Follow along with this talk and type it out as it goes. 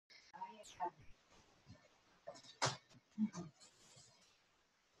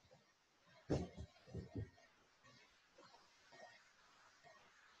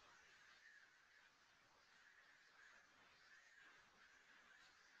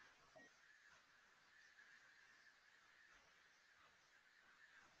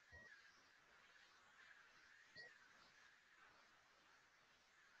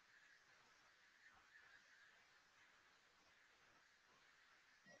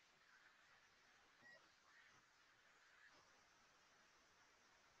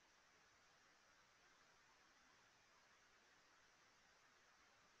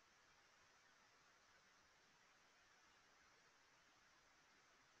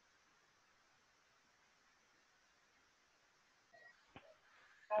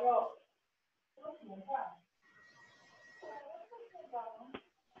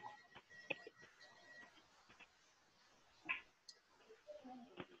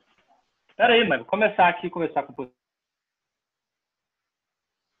Espera aí, mano. Vou começar aqui, conversar com você.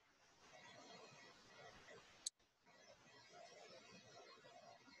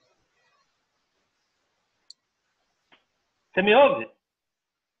 Você me ouve?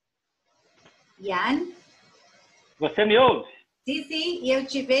 Ian? Você me ouve? Sim, sim, e eu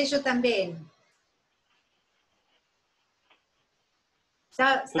te vejo também.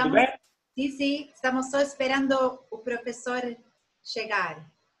 Tudo bem? Sim, sim, estamos só esperando o professor chegar.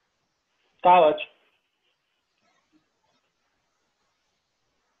 Tá ótimo.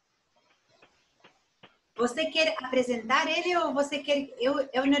 Você quer apresentar ele ou você quer...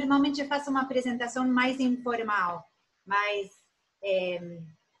 Eu normalmente faço uma apresentação mais informal, mas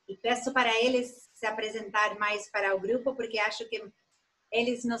e peço para eles se apresentar mais para o grupo, porque acho que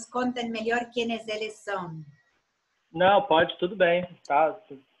eles nos contam melhor quem eles são. Não, pode, tudo bem. Tá, não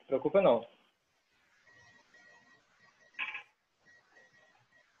se preocupa não.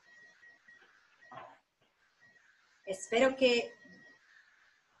 Espero que...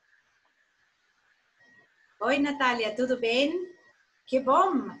 Oi, Natália, tudo bem? Que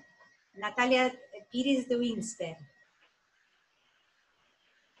bom! Natália Pires do INSPER.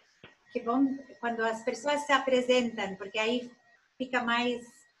 Que bom quando as pessoas se apresentam, porque aí fica mais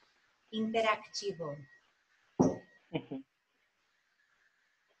interativo.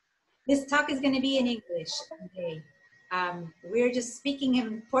 This talk is going to be in English today. We're just speaking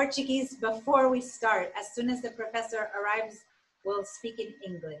in Portuguese before we start. As soon as the professor arrives, we'll speak in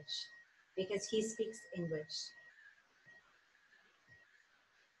English because he speaks English.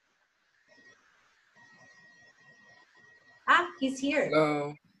 Ah, he's here.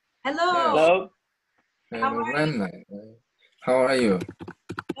 Hello. Hello. Yes. Hello. How are you?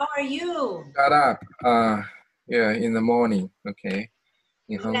 How are you? Got up. Yeah, in the morning. Okay,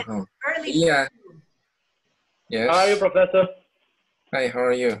 in Hong Kong. Early. Yeah. Yes. How are you, Professor? Hi. How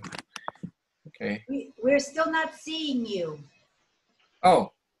are you? Okay. We're still not seeing you.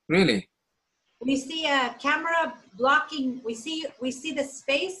 Oh, really? We see a camera blocking. We see the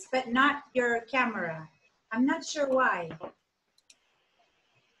space, but not your camera. I'm not sure why.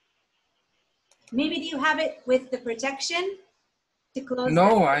 Maybe do you have it with the protection to close?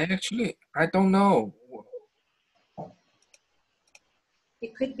 No, I don't know.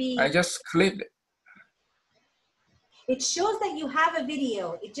 It could be. I just clicked. It shows that you have a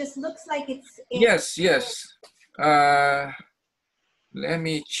video. It just looks like it's. Yes. Let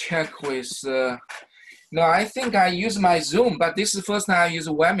me check with. No, I think I use my Zoom, but this is the first time I use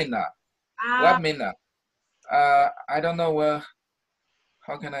webinar. Webinar. I don't know.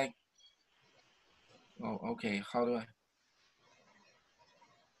 How can I? Oh, okay. How do I?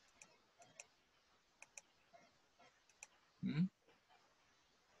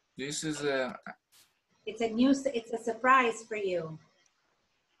 This is a. It's a surprise for you.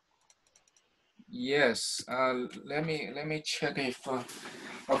 Yes. Let me check if.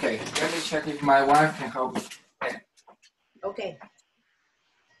 Okay. Let me check if my wife can help me. Okay.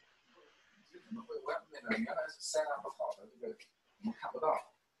 原来是塞纳不好的，这个我们看不到。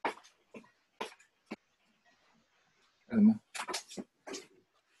干什么？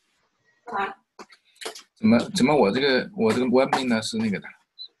啊？怎么我这个 webinar 是那个的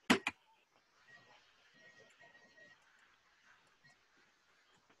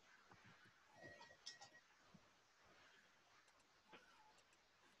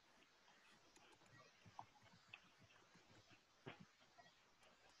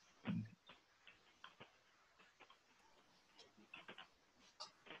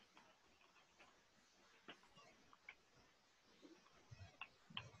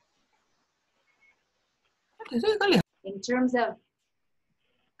？In terms of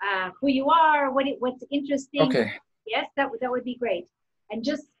who you are, what's interesting. Okay. Yes, that would be great. And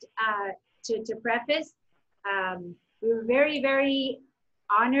just to preface, we were very, very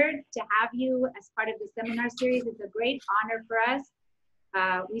honored to have you as part of the seminar series. It's a great honor for us.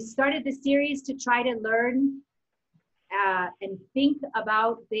 We started the series to try to learn and think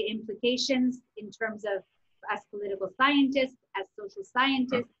about the implications in terms of as political scientists, as social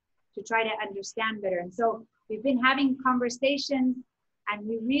scientists, to try to understand better. And so we've been having conversations, and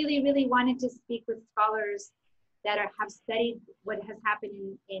we really, really wanted to speak with scholars that have studied what has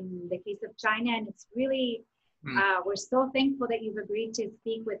happened in the case of China. And it's really, we're so thankful that you've agreed to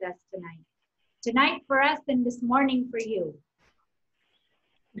speak with us tonight. Tonight for us and this morning for you.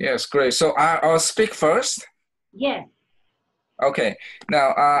 Yes, great. So I'll speak first. Yes. Okay, now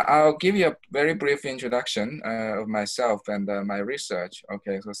I'll give you a very brief introduction of myself and my research.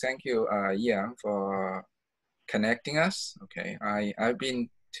 Okay, so thank you, Ian, for connecting us. Okay, I've been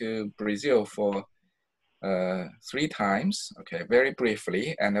to Brazil for 3 times, okay, very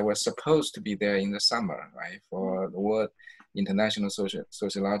briefly, and I was supposed to be there in the summer, right, for the World International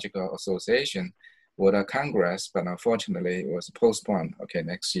Sociological Association World Congress, but unfortunately it was postponed, okay,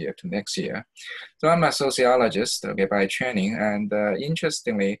 next year. So I'm a sociologist, okay, by training, and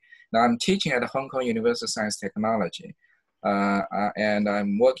interestingly, now I'm teaching at Hong Kong University of Science and Technology, and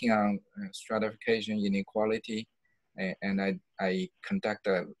I'm working on stratification inequality, and I conduct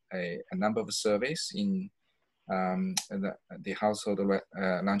a number of surveys in the household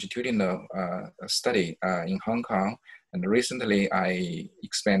longitudinal study in Hong Kong. And recently I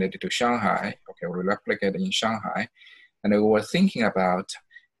expanded to Shanghai, okay, we replicated in Shanghai. And we were thinking about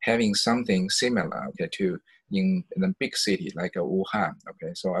having something similar, okay, to in a big city like Wuhan,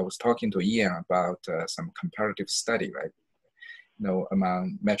 okay. So I was talking to Ian about some comparative study, right, you know,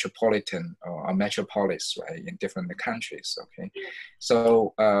 among metropolitan or metropolis, right, in different countries, okay.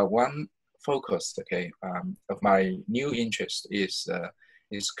 So one focus, okay, of my new interest is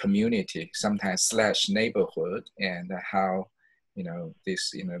community, sometimes slash neighborhood, and how, you know,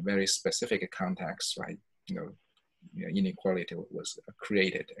 this in a very specific context, right, you know, inequality was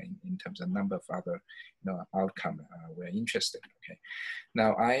created in terms of number of other, you know, outcome we're interested. Okay,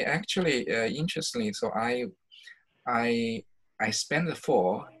 now I actually interestingly, so I spent the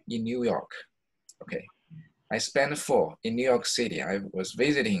fall in New York. Okay, I spent the fall in New York City. I was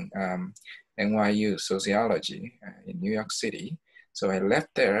visiting NYU sociology in New York City. So I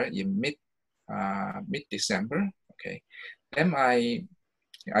left there in mid-December. Okay, then I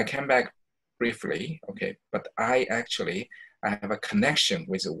came back briefly. Okay, but I have a connection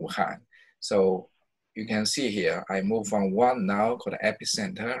with Wuhan. So you can see here, I moved from one now called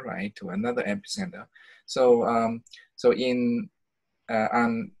epicenter, right, to another epicenter. So so in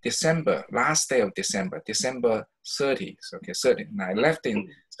on December, last day of December 30th, okay, 30, and I left in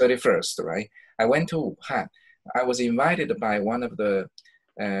 31st, right? I went to Wuhan. I was invited by one of the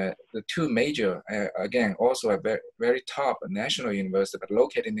 2 major, again, also a very, very top national university, but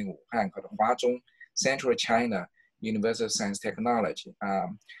located in Wuhan, called Huazhong Central China University of Science and Technology.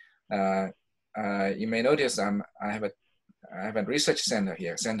 You may notice I have a research center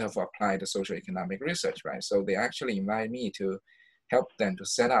here, Center for Applied Social Economic Research, right? So they actually invite me to help them to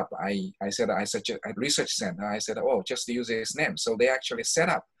set up. I said, I suggest a research center. I said, oh, just use this name. So they actually set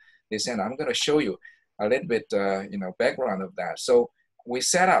up this center. I'm going to show you a little bit, you know, background of that. So we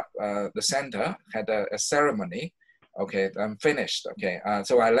set up the center, had a ceremony. Okay, I'm finished. Okay,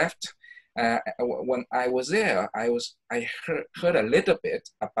 so I left. When I was there, I heard a little bit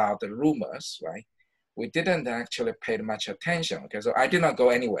about the rumors, right? We didn't actually pay much attention. Okay, so I did not go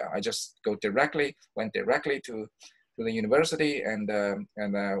anywhere. I just went directly to the university, and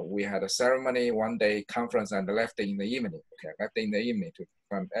we had a ceremony, 1-day conference, and left in the evening. Okay, left in the evening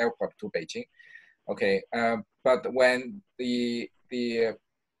from airport to Beijing. Okay, but when the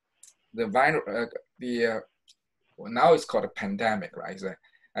virus, now it's called a pandemic, right? The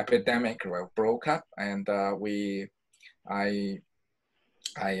epidemic broke up, and I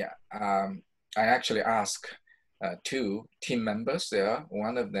actually asked 2 team members there.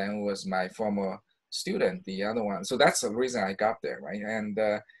 One of them was my former student, the other one, so that's the reason I got there, right? And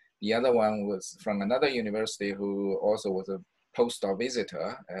the other one was from another university who also was a postdoc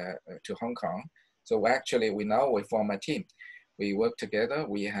visitor to Hong Kong. So actually, we form a team. We work together.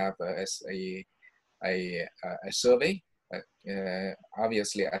 We have a survey.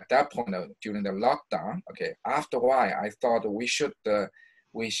 Obviously, at that point during the lockdown, okay. After a while, I thought we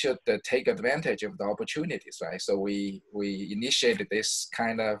should take advantage of the opportunities, right? So we initiated this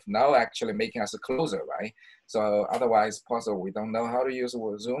kind of now actually making us closer, right? So otherwise, possible we don't know how to use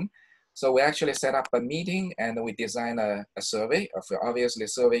Zoom. So we actually set up a meeting, and we design a survey. Obviously,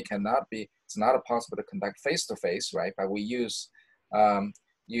 survey it's not possible to conduct face-to-face, right? But we use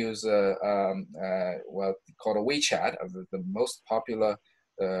use well, called a WeChat, the most popular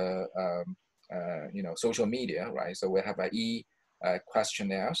social media, right? So we have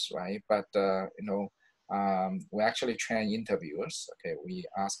questionnaires, right? But we actually train interviewers. Okay, we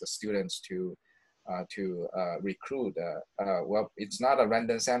ask the students to recruit. Well, it's not a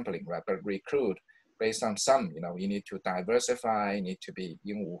random sampling, right? But recruit based on some. You need to diversify. You need to be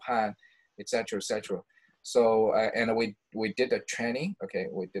in Wuhan, etc., etc. So and we did a training. Okay,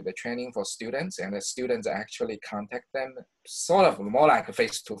 we did the training for students, and the students actually contact them, sort of more like a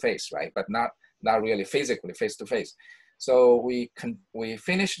face-to-face, right? But not really physically face-to-face. So we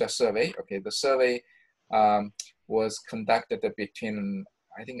finished the survey. Okay, the survey was conducted between,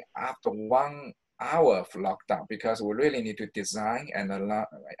 I think, after 1 hour of lockdown, because we really need to design and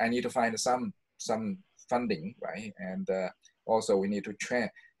I need to find some funding, right? And also we need to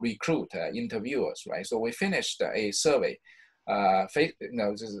recruit interviewers, right? So we finished a survey,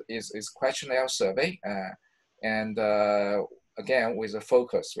 this is questionnaire survey, and again with a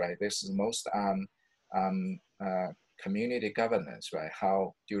focus, right? This is most community governance, right?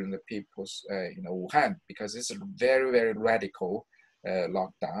 How during the people's, Wuhan, because it's a very, very radical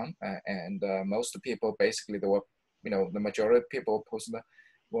lockdown, and most people basically the majority of people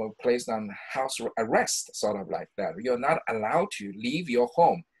were placed on house arrest, sort of like that. You're not allowed to leave your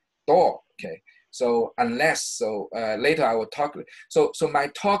home door. Okay, so later I will talk. So my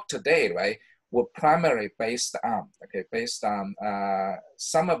talk today, right, were primarily based on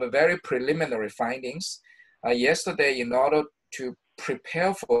some of the very preliminary findings. Yesterday, in order to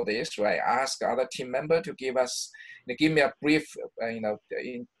prepare for this, right, ask other team member to give me a brief,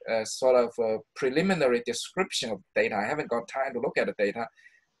 sort of a preliminary description of data. I haven't got time to look at the data,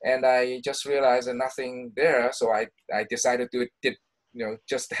 and I just realized that nothing there. So I decided to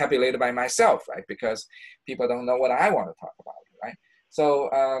just happy later by myself, right? Because people don't know what I want to talk about, right? So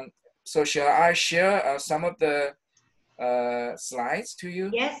so shall I share some of the slides to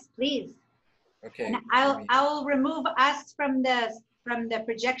you? Yes, please. Okay. And I'll remove us from the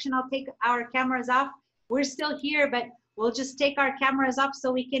projection. I'll take our cameras off. We're still here, but we'll just take our cameras off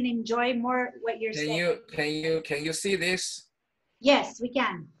so we can enjoy more what you're saying. Can you see this? Yes, we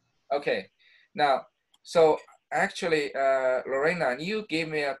can. Okay. Now, so actually, Lorena, you gave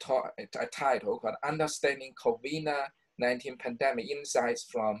me a title called "Understanding COVID-19 Pandemic Insights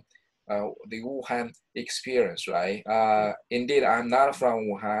from the Wuhan Experience," right? Indeed, I'm not from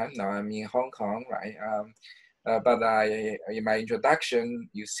Wuhan. Now I'm in Hong Kong, right? But in my introduction,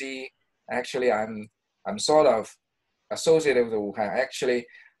 you see, actually, I'm sort of associated with Wuhan. Actually,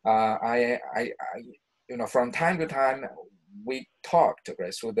 from time to time, we talked,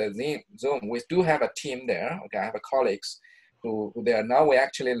 right, through the Zoom. We do have a team there. Okay, I have colleagues who there. Now we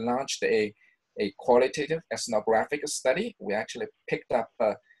actually launched a qualitative ethnographic study. We actually picked up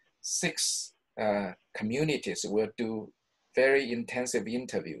 6 communities. We'll do very intensive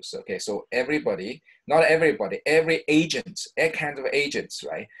interviews. Okay, so not everybody, every kind of agents,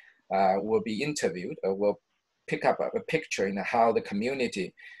 right, will be interviewed. Will pick up a picture in how the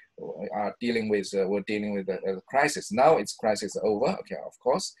community are dealing with. We're dealing with the crisis. Now it's crisis over. Okay, of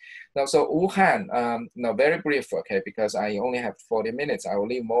course. Now, so Wuhan. Very brief. Okay, because I only have 40 minutes. I will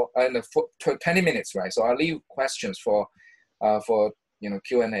leave more 20 minutes, right? So I'll leave questions for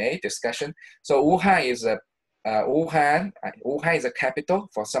Q&A discussion. So Wuhan is a capital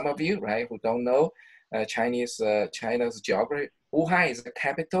for some of you, right, who don't know China's geography. Wuhan is a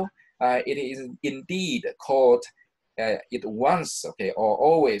capital. It is indeed called it once, okay, or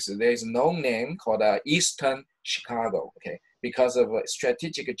always. There is no name called Eastern Chicago, okay, because of a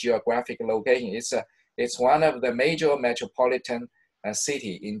strategic geographic location. It's one of the major metropolitan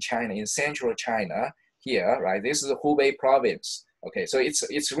city in China, in central China here, right? This is the Hubei province. Okay, so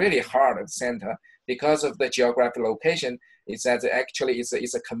it's really hard at the center because of the geographic location. It's a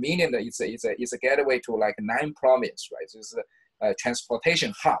convenient. It's a gateway to like 9 provinces, right? So it's a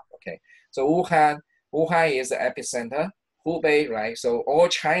transportation hub. Okay, so Wuhan is the epicenter. Hubei, right? So all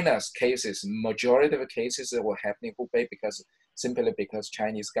China's cases, majority of the cases that were happening in Hubei simply because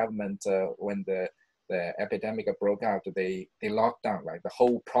Chinese government, when the epidemic broke out, they locked down like the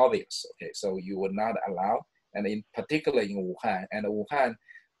whole province. Okay, so you would not allow. And in particular in Wuhan, and Wuhan,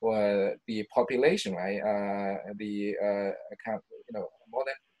 the population, right? More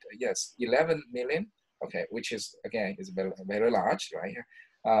than 11 million. Okay, which is again very, very large, right?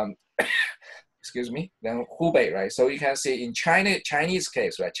 Excuse me. Then Hubei, right? So you can see in Chinese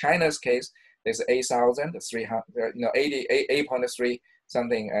case, right? China's case, there's 8,300, 88.3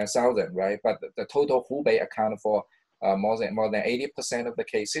 something thousand, right? But the total Hubei account for more than 80% of the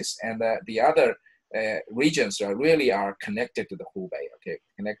cases, and the other regions really are connected to the Hubei, okay,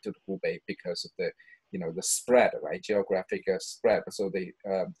 connected to Hubei because of the, the spread, right, geographic spread. So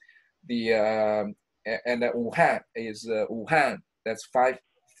and Wuhan is Wuhan. That's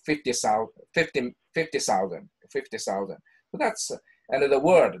 50,000. So that's and the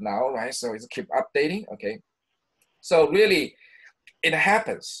word now, right? So it's keep updating, okay. So really, it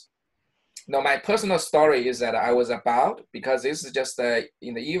happens. Now, my personal story is that I was about, because this is just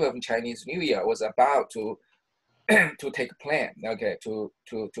in the eve of Chinese New Year, I was about to to take a plane, okay, to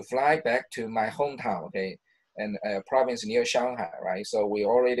fly back to my hometown, okay, and province near Shanghai, right? So we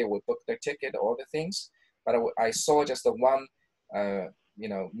booked the ticket, all the things, but I saw just the one,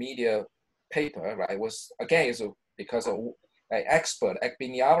 media paper, right? Was again, is because an expert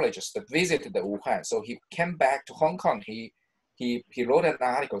epidemiologist visited the Wuhan, so he came back to Hong Kong. He wrote an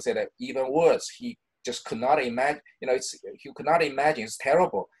article, said that even worse, he just could not imagine, he could not imagine, it's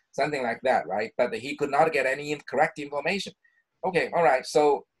terrible, something like that, right? But he could not get any correct information. Okay, all right,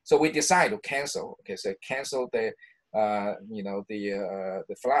 so we decided to cancel. Okay, so cancel the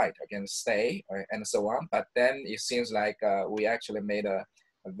the flight, again, stay, and so on. But then it seems like we actually made a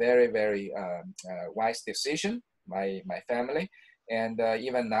very, very wise decision, my family. And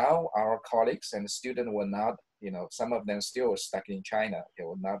even now, our colleagues and students will not, some of them still stuck in China. They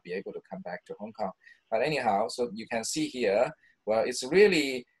will not be able to come back to Hong Kong. But anyhow, so you can see here, well, it's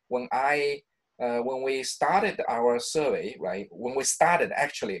really when we started our survey, right? When we started,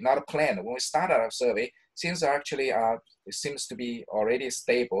 actually, not a plan, when we started our survey, things are actually, it seems to be already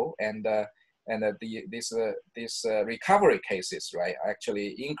stable, and these recovery cases, right,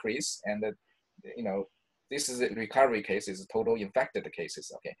 actually increase, and this is the recovery cases, total infected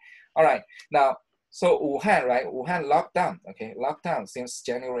cases. Okay, all right. Now, so Wuhan, right? Wuhan lockdown. Okay, lockdown since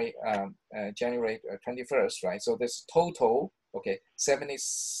January 21st, right? So this total, okay,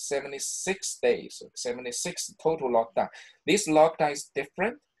 76 days, 76 total lockdown. This lockdown is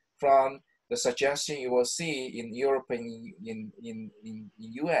different from the suggestion you will see in Europe and in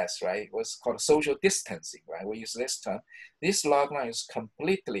US, right? It was called social distancing, right? We use this term. This lockdown is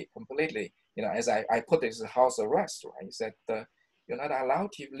completely, as I put this, house arrest, right? He said, you're not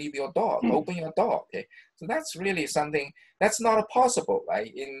allowed to leave your door, open your door, okay? So that's really something that's not possible,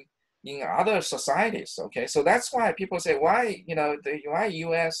 right? In other societies, okay? So that's why people say, why, why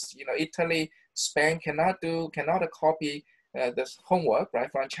US, Italy, Spain cannot copy this homework,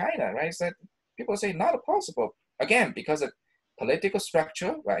 right, from China, right? So people say not possible. Again, because of political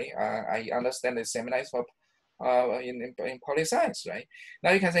structure, right? I understand the seminars for in poli-science, right?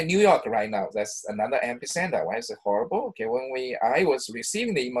 Now you can say New York right now, that's another epicenter. Why is it horrible? Okay, I was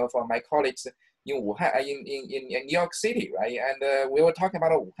receiving the email from my colleagues in Wuhan, in New York City, right? And we were talking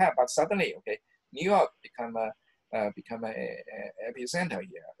about Wuhan, but suddenly, okay, New York become a epicenter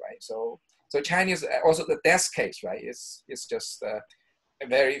here, right? So Chinese, also the death case, right? It's just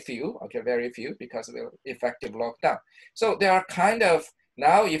very few, okay, very few, because of the effective lockdown. So there are kind of,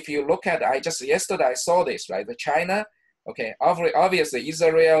 now if you look at, yesterday I saw this, right? The China, okay, obviously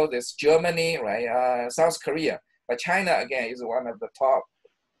Israel, there's Germany, right? South Korea, but China again is one of the top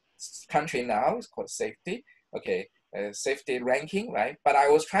country now. It's called safety, okay, safety ranking, right? But I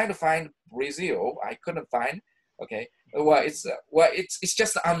was trying to find Brazil, I couldn't find. Okay, well, it's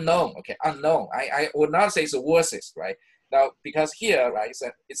just unknown. Okay, unknown. I would not say it's the worst, right? Now, because here, right,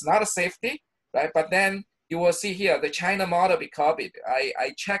 it's not a safety, right? But then you will see here the China model be copied.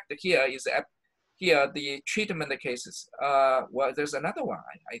 I checked here here the treatment cases. Well, there's another one.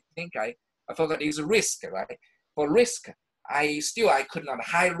 I think I forgot. Is risk, right? For risk, I could not,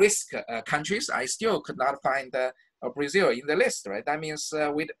 high risk countries. I still could not find Brazil in the list, right? That means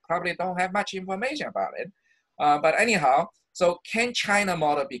we probably don't have much information about it. But anyhow, so can China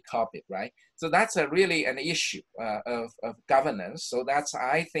model be copied, right? So that's really an issue of governance. So that's,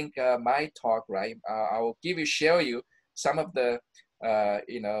 I think, my talk, right? I will share you some of the,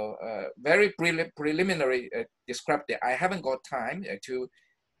 very preliminary descriptive. I haven't got time to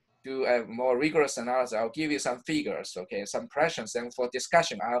do a more rigorous analysis. I'll give you some figures, okay, some impressions, and for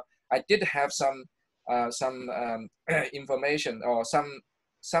discussion, I did have some information or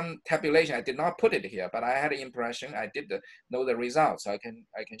some tabulation. I did not put it here, but I had an impression. I did know the results, so I can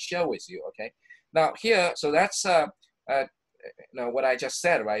share with you. Okay. Now here, so that's what I just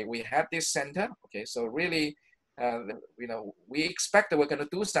said, right? We have this center. Okay, so really, we expect that we're going to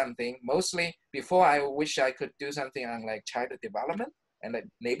do something. Mostly, before I wish I could do something on like child development and the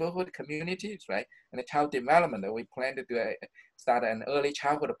neighborhood communities, right? And the child development, we plan to do start an early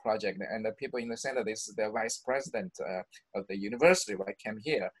childhood project. And the people in the center, this is the vice president of the university, right, came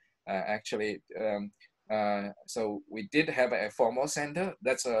here, actually So we did have a formal center.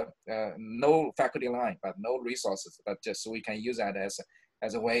 That's no faculty line, but no resources, but just so we can use that as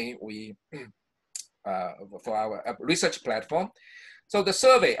a way we for our research platform. So the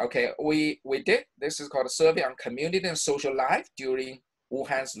survey, okay, we did. This is called a survey on community and social life during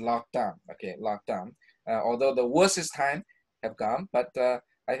Wuhan's lockdown. Okay, lockdown. Although the worst time have gone, but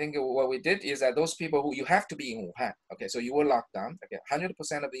I think what we did is that those people who you have to be in Wuhan. Okay, so you were locked down. Okay,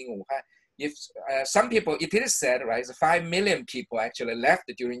 100% of being in Wuhan. If some people, it is said, right, 5 million people actually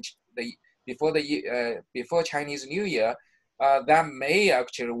left during before Chinese New Year. That may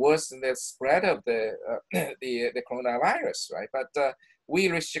actually worsen the spread of the the coronavirus, right? But we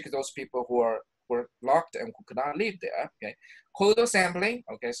restrict those people who were locked and who could not live there. Okay, cohort sampling.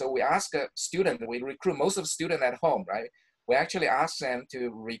 Okay, so we ask a student, we recruit most of the students at home, right? We actually ask them to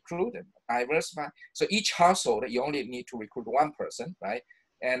recruit and diversify. So each household, you only need to recruit one person, right?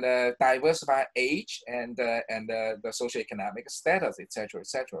 And diversify age and the socioeconomic status, etc.,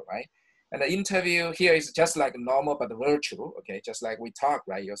 right? And the interview here is just like normal, but virtual, okay? Just like we talk,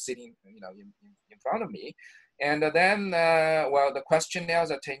 right? You're sitting, you know, in front of me. And then, well, the questionnaires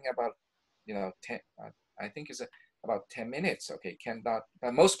are taking about, you know, 10, I think it's about 10 minutes, okay? But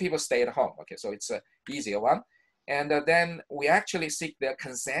most people stay at home, okay? So it's an easier one. And then we actually seek their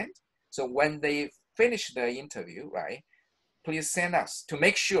consent. So when they finish the interview, right? Please send us to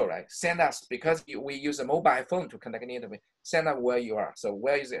make sure, right? Send us, because we use a mobile phone to conduct an interview. Send us where you are. So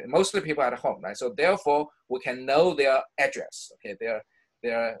where is it? Mostly people at home, right? So therefore, we can know their address. Okay, they're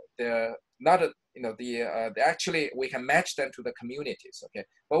not, you know, actually we can match them to the communities. Okay,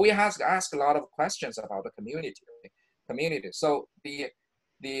 but we ask a lot of questions about the community. Okay? Community. So this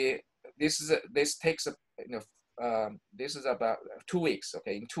takes a, you know. This is about 2 weeks.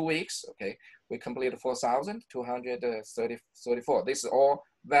 Okay, in 2 weeks, okay, we completed 4,234. This is all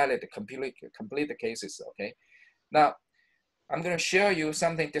valid, complete the cases. Okay, now I'm going to show you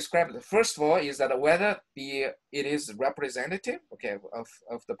something described. First of all, is that whether it is representative, okay,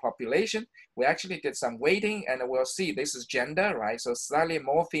 of the population. We actually did some weighting, and we'll see this is gender, right? So slightly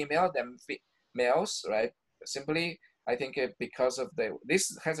more female than males, right? Simply, I think because of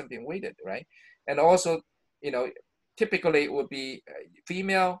this hasn't been weighted, right? And also, you know, typically it would be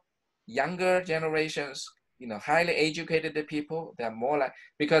female, younger generations, you know, highly educated people. They're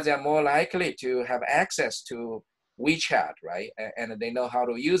because they're more likely to have access to WeChat, right? And they know how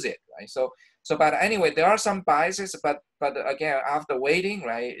to use it, right? So, but anyway, there are some biases, but again, after waiting,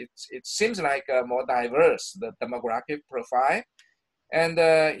 right, it seems like more diverse, the demographic profile. And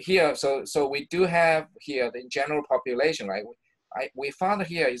here, so we do have here the general population, right? We found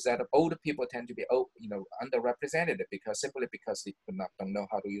here is that older people tend to be, you know, underrepresented simply because they don't know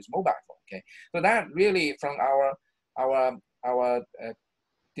how to use mobile phone. Okay, so that really from our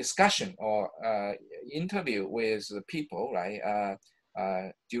discussion or interview with people, right?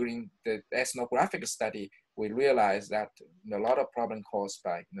 During the ethnographic study, we realized that, you know, a lot of problem caused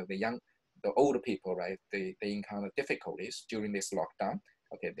by, you know, the older people, right? They encounter difficulties during this lockdown.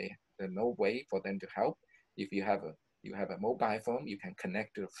 Okay, there's no way for them to help. If you have a mobile phone, you can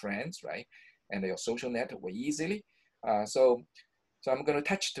connect to friends, right? And your social network easily. So I'm going to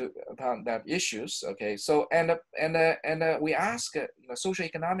touch upon that issues. Okay, so and we ask, you know,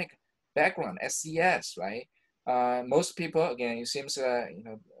 socioeconomic background, SES, right? Most people, again, it seems you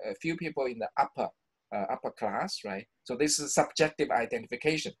know, a few people in the upper class, right? So this is subjective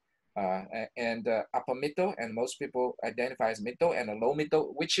identification. And upper middle, and most people identify as middle and a low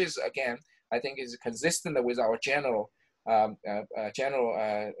middle, which is, again, I think is consistent with our general, you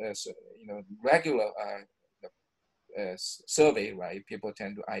know, regular survey, right? People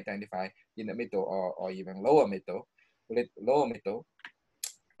tend to identify in the middle or even lower middle.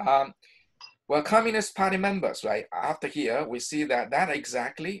 Well, Communist Party members, right? After here, we see that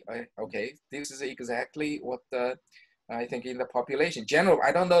exactly, okay, this is exactly what I think in the population general.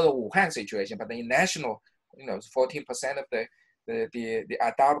 I don't know the Wuhan situation, but in national, you know, 14% of the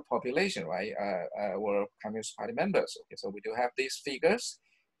adult population, right, were Communist Party members. Okay, so we do have these figures.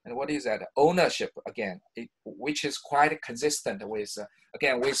 And what is that? Ownership, again, which is quite consistent with,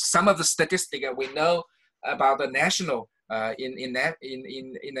 again, with some of the statistics we know about the national, in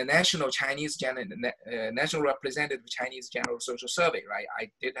the national Chinese national representative Chinese General Social Survey, right? I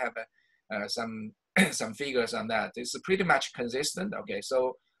did have some figures on that. It's pretty much consistent. Okay,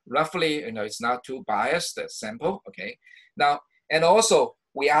 so roughly, you know, it's not too biased sample. Okay, now, and also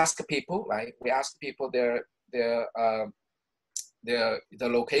we ask people, right? We ask people the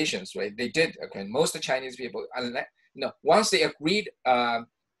locations, right? They did, okay, most of the Chinese people, you know, once they agreed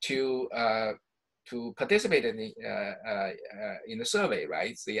to participate in the survey,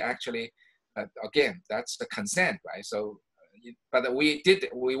 right? They actually again, that's the consent, right? So, but we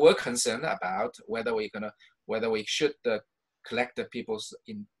were concerned about whether we should collect the people's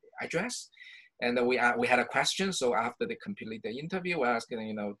address. And we had a question. So after they completed the interview, we asked, do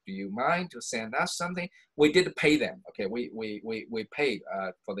you mind to send us something? We did pay them. Okay, we paid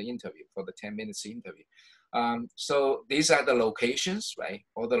for the interview, for the 10 minutes interview. So these are the locations, right?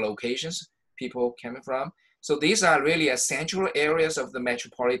 All the locations people came from. So these are really central areas of the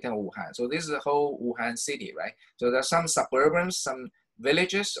metropolitan Wuhan. So this is the whole Wuhan city, right? So there's some suburbans, some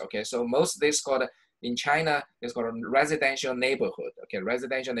villages. Okay, so most of this called in China is called a residential neighborhood. Okay,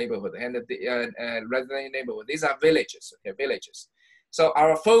 residential neighborhood and residential neighborhood. These are villages. Okay, villages. So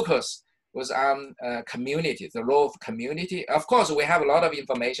our focus was on community, the role of community. Of course, we have a lot of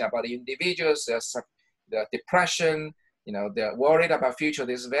information about the individuals, the depression. They're worried about future.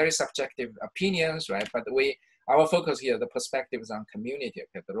 These very subjective opinions, right? But our focus here, the perspective is on community,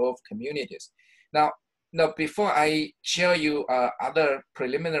 okay, the role of communities. Now, before I share you other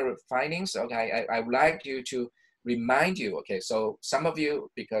preliminary findings, okay, I would like you to remind you, okay, so some of you,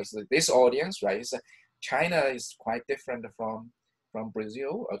 because this audience, right, China is quite different from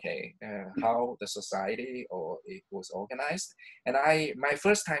Brazil, okay, how the society or it was organized. And my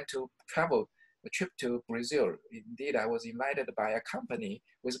first time to travel, a trip to Brazil, indeed, I was invited by a company,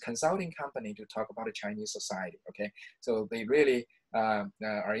 with a consulting company, to talk about the Chinese society. Okay, so they really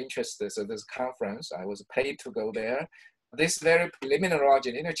are interested. So this conference, I was paid to go there. This very preliminary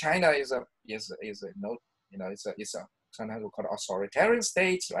origin, China is sometimes we call it authoritarian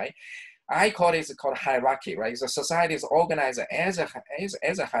states, right? I call it called hierarchy, right? So society is organized as a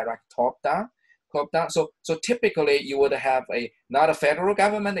hierarchy, top down. So typically you would have not a federal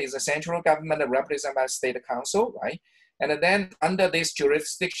government, it's a central government represented by state council, right? And then under this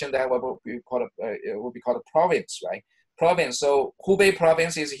jurisdiction, that will be called a province, right? Province. So Hubei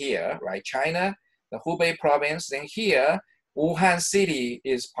province is here, right? China, the Hubei province. Then here, Wuhan city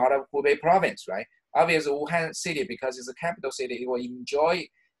is part of Hubei province, right? Obviously, Wuhan city, because it's a capital city, it will enjoy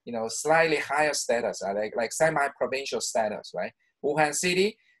slightly higher status, like semi-provincial status, right? Wuhan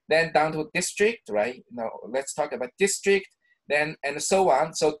city. Then down to district, right? Let's talk about district, then and so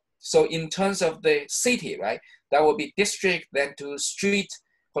on. So in terms of the city, right? That will be district, then to street,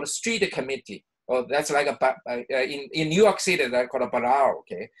 called street committee. Or that's like in New York City, that's called a borough.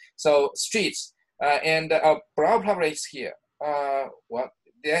 Okay, so streets and borough probably is here.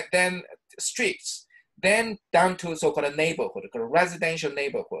 Then streets, then down to so-called neighborhood, called residential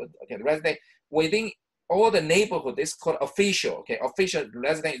neighborhood. Okay, resident within all the neighborhood is called official, okay? Official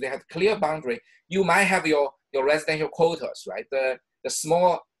resident, they have clear boundary. You might have your residential quotas, right? The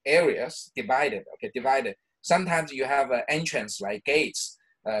small areas divided, okay, divided. Sometimes you have an entrance, like gates,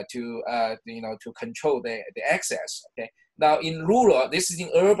 to control the access, okay? Now in rural, this is in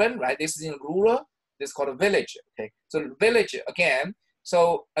urban, right? This is in rural, this is called a village, okay? So village, again,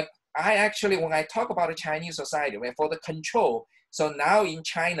 so I actually, when I talk about the Chinese society, right, for the control, so now in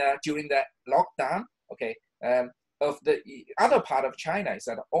China, during the lockdown, okay, of the other part of China is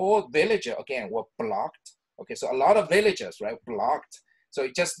that all villages, again, were blocked. Okay, so a lot of villages, right, blocked. So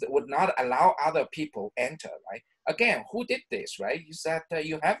it just would not allow other people enter, right? Again, who did this, right? Is that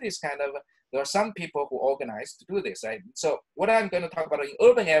you have this kind of, there are some people who organized to do this, right? So what I'm going to talk about in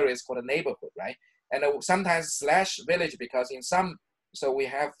urban areas called a neighborhood, right? And sometimes slash village, because in some, so we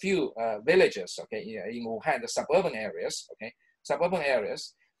have few villages, okay, in Wuhan, the suburban areas, okay, suburban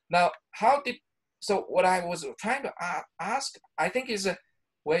areas. Now, so what I was trying to ask, I think is, did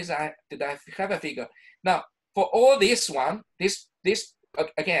I have a figure? Now, for all this one, this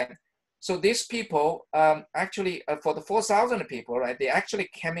again, so these people, actually, for the 4,000 people, right, they actually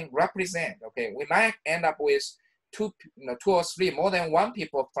can represent, okay, we might end up with two or three, more than one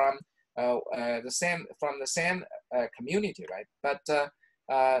people from the same community, right? But,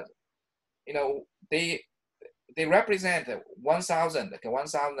 they represent 1,000, okay,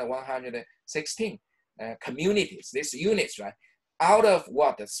 1,116 communities, these units, right? Out of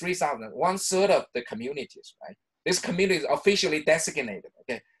what, 3,000, 1/3 of the communities, right? These communities officially designated,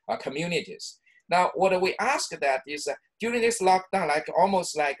 okay, are communities. Now, what we ask that is during this lockdown, like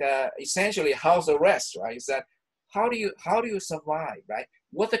almost like essentially house arrest, right? Is that how do you survive, right?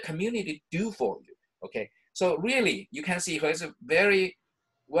 What the community do for you, okay? So really, you can see here is a very,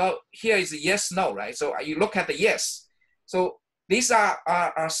 well, here is a yes, no, right? So you look at the yes. So these are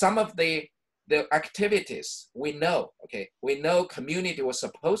some of the activities we know, okay? We know community was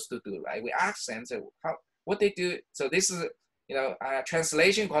supposed to do, right? We ask them, so what they do. So this is, a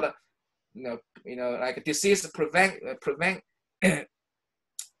translation called, like disease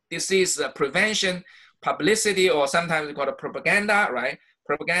disease prevention, publicity, or sometimes we call it propaganda, right?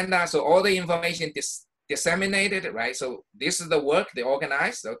 propaganda. So all the information disseminated, right? So this is the work they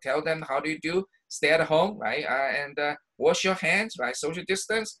organize. They'll tell them how do you do, stay at home, right? And wash your hands, right? Social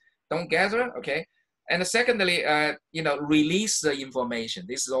distance, don't gather, okay? And secondly, release the information.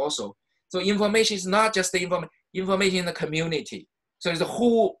 This is also, so information is not just the information in the community. So it's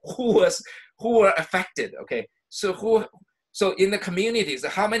who were affected, okay? So in the communities,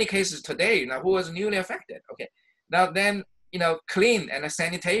 how many cases today, who was newly affected, okay? Now then, clean and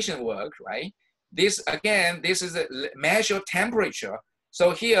sanitation work, right? This is a measure temperature.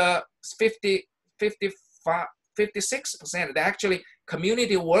 So here, 56%, actually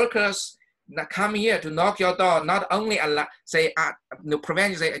community workers come here to knock your door, not only say,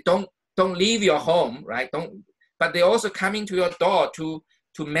 prevent you, say, don't leave your home, right? But they also come into your door to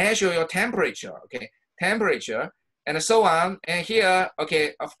measure your temperature, okay? Temperature, and so on. And here,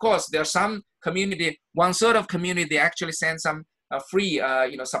 okay, of course, there are some community, 1/3 of community, they actually send some free,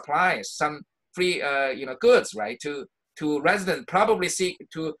 supplies, some free, goods, right, to residents, probably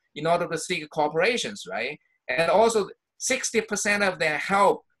in order to seek corporations, right? And also 60% of their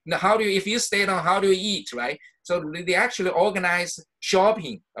help. Now, if you stay on, how do you eat, right? So they actually organize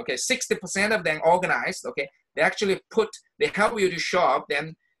shopping, okay? 60% of them organized, okay? They actually they help you to shop,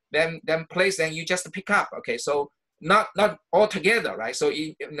 then place, then you just pick up, okay? So not all together, right? So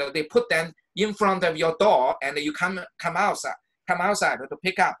they put them in front of your door, and you come outside to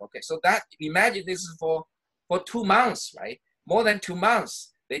pick up, okay? So that, imagine this is for 2 months, right? More than 2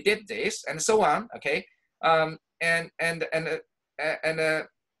 months they did this, and so on, okay?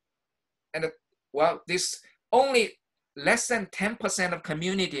 Well, this only less than 10% of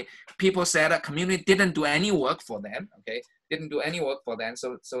community people said that community didn't do any work for them, okay? Didn't do any work for them.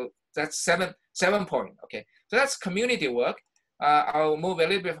 So that's 7 point, okay? So that's community work. I'll move a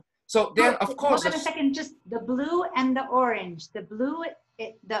little bit. So then, of course, hold on a second. Just the blue and the orange. The blue,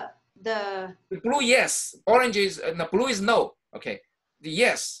 the blue, yes. Orange is the blue is no. Okay, the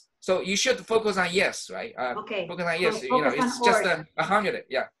yes. So you should focus on yes, right? Okay. Focus on yes. So It's just 100.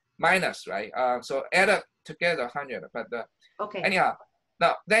 Yeah, minus, right? So add up together 100. But okay. Anyhow,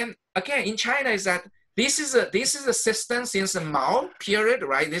 now then again in China is that this is a system since the Mao period,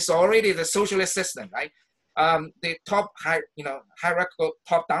 right? This is already the socialist system, right? The hierarchical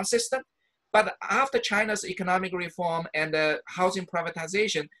top-down system. But after China's economic reform and housing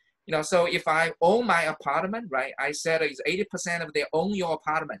privatization, so if I own my apartment, right? I said it's 80% of they own your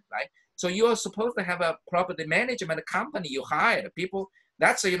apartment, right? So you are supposed to have a property management company. You hire people.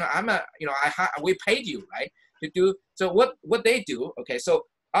 That's we paid you, right? To do so. What they do? Okay, so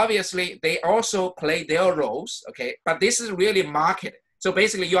obviously they also play their roles. Okay, but this is really marketed. So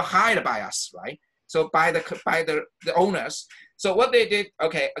basically, you're hired by us, right? So by the owners. So what they did,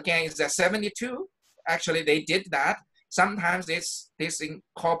 okay, again, is that 72. Actually, they did that. Sometimes this in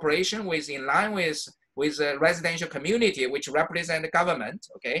cooperation in line with the residential community, which represent the government.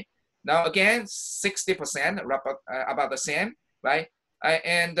 Okay. Now again, 60%, about the same, right?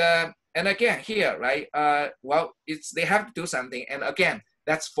 And again here, right? Well, they have to do something, and again,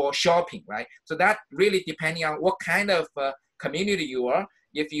 that's for shopping, right? So that really depending on what kind of community you are.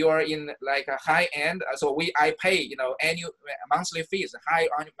 If you are in like a high end, so I pay annual monthly fees, high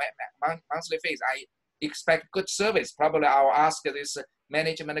monthly fees. I expect good service. Probably I'll ask this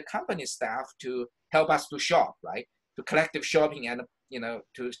management company staff to help us to shop, right? To collective shopping and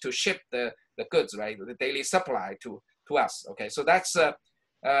to ship the goods, right? The daily supply to us. Okay, so that's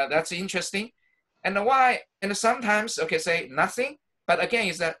interesting. And why? And sometimes say nothing. But again,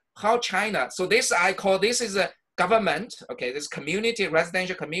 is that how China? So I call this is a government, okay, this community,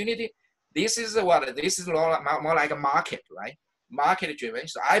 residential community, this is more like a market, right? Market driven.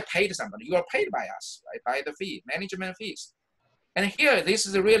 So I paid somebody, you are paid by us, right? By the fee, management fees. And here, this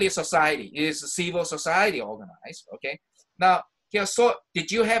is really society, it is civil society organized, okay? Now, here, so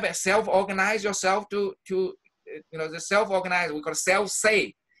did you have a self-organize yourself to the self-organize, we call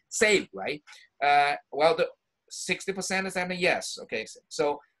self-save, right? Well, the 60% is a yes, okay?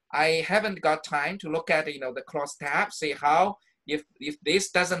 So I haven't got time to look at the cross tab, see how if this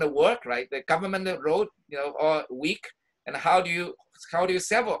doesn't work, right? The government road or weak, and how do you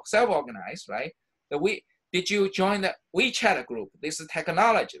self-organize, right? Did you join the WeChat group? This is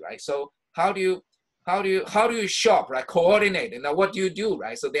technology, right? So how do you shop, right? Coordinate, what do you do,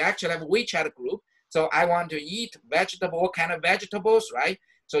 right? So they actually have a WeChat group. So I want to eat vegetable, what kind of vegetables, right?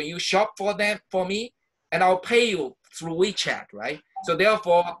 So you shop for me, and I'll pay you through WeChat, right? So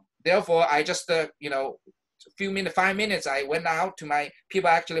therefore, I just a few minutes, 5 minutes, I went out to my people,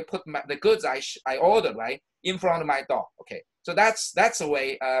 actually put the goods I ordered, right, in front of my door. Okay, so that's a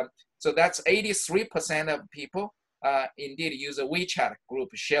way. So that's 83% of people indeed use a WeChat group,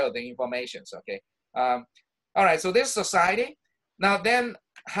 share the information. Okay. All right. So this society. Now then,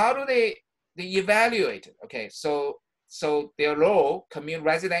 how do they evaluate it? Okay. So their role,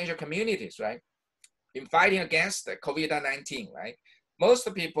 residential communities, right, in fighting against the COVID-19, right? Most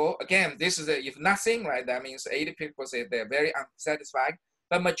people, again, this is if nothing, right? That means 80 people say they're very unsatisfied,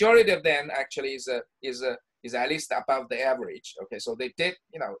 but majority of them actually is at least above the average. Okay, so they did,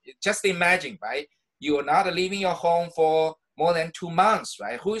 just imagine, right? You are not leaving your home for more than 2 months,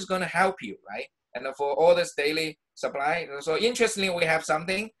 right? Who is going to help you, right? And for all this daily supply. So interestingly, we have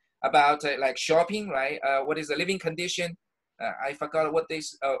something about like shopping, right? What is the living condition? I forgot what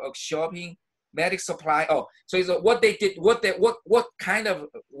this shopping, medical supply. Oh, so it's what they did, what kind of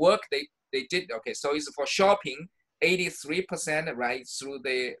work they did. Okay, so it's for shopping, 83%, right, through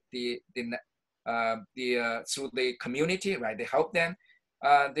through the community, right? They help them.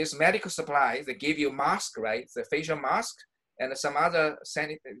 This medical supplies, they give you mask, right? The facial mask and some other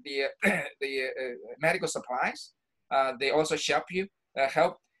medical supplies. They also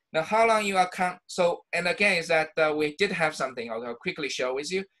help. Now, how long you account? So, and again, is that we did have something I'll quickly share with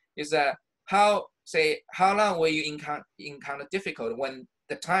you. Is that how long will you encounter difficult when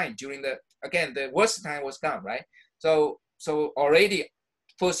the time during the worst time was gone, right? So already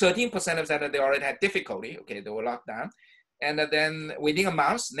for 13% of that, they already had difficulty. Okay, they were locked down. And then within a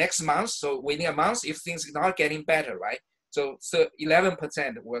month, next month, so within a month, if things are not getting better, right? So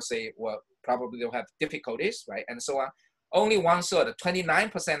 11% will say, well, probably they'll have difficulties, right? And so on. Only 1/3,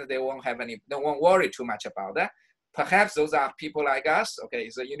 29%, they won't worry too much about that. Perhaps those are people like us, okay,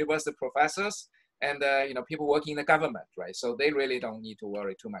 so university professors and, people working in the government, right? So they really don't need to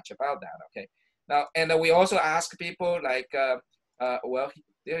worry too much about that, okay? Now, and we also ask people like, well,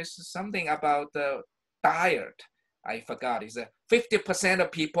 there's something about diet. I forgot. Is 50%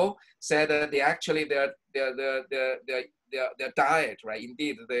 of people said they actually their diet, right?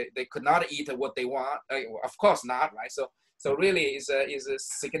 Indeed, they could not eat what they want. Of course not, right? So really is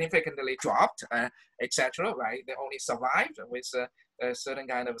significantly dropped, etc. Right? They only survived with a certain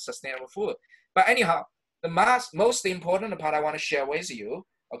kind of sustainable food. But anyhow, the most important part I want to share with you,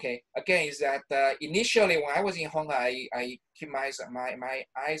 okay, again, is that initially when I was in Hong Kong, I keep my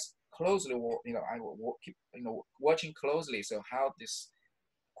eyes closely, I will keep watching closely. So how this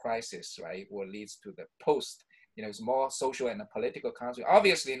crisis, right, will lead to the post, it's more social and political consequence.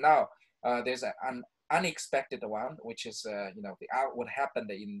 Obviously now there's an unexpected one, which is what happened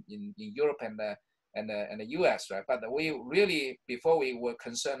in Europe and the US, right? But we really, before we were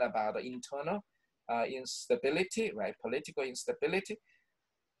concerned about the internal instability, right, political instability,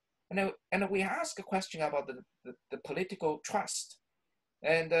 and we ask a question about the political trust.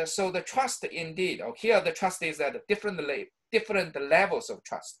 And so the trust, indeed, here the trust is at different levels of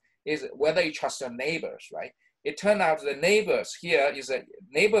trust, is whether you trust your neighbors, right? It turned out the neighbors here is a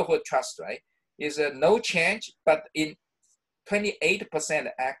neighborhood trust, right? Is no change, but in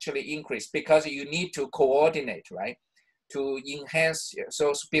 28% actually increase because you need to coordinate, right? To enhance.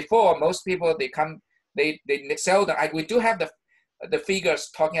 So before, most people, they seldom, we do have the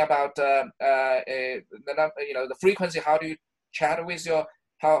figures talking about the frequency, how do you chat with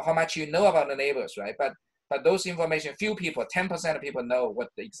how much you know about the neighbors, right? But those information, few people, 10% of people know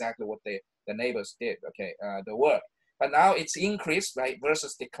exactly what the neighbors did, okay, the work. But now it's increased, right,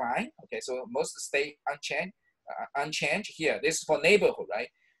 versus decline. Okay, so most stay unchanged here. This is for neighborhood, right?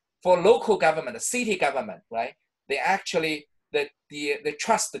 For local government, the city government, right? They actually the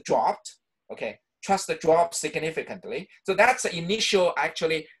trust dropped. Okay, trust dropped significantly. So that's the initial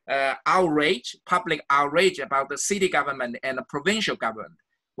actually public outrage about the city government and the provincial government.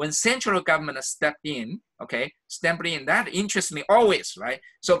 When central government stepped in, that interests me always, right?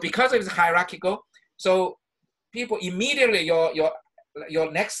 So because it's hierarchical, so people immediately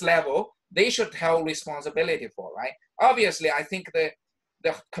your next level, they should have responsibility for, right? Obviously, I think the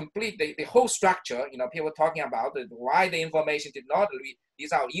whole structure, people talking about why the information did not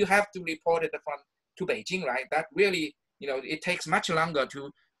release out. You have to report it to Beijing, right? That really, it takes much longer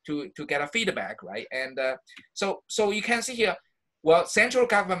to get a feedback, right? And so you can see here, well, central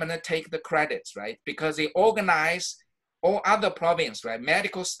government take the credits, right? Because they organize all other province, right?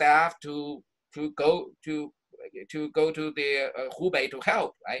 Medical staff to go to the Hubei to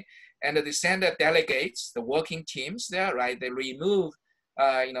help, right? And they send the delegates, the working teams there, right? They remove,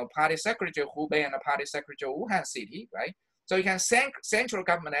 party secretary of Hubei and the party secretary of Wuhan city, right? So you can central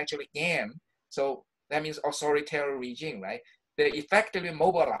government actually gain. So that means authoritarian regime, right? They effectively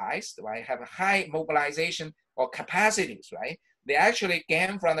mobilized, right? Have a high mobilization or capacities, right? They actually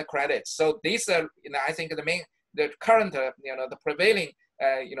gain from the credits. So these are, I think the current, the prevailing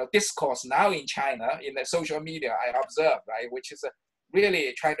discourse now in China in the social media, I observe, right, which is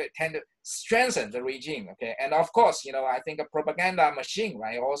really trying to tend to strengthen the regime. Okay, and of course, I think a propaganda machine,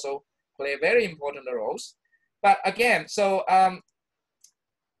 right, also play very important roles. But again, so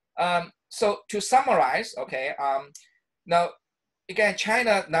to summarize, okay, now again,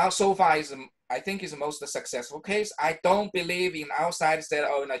 China now so far I think is the most successful case. I don't believe in outsiders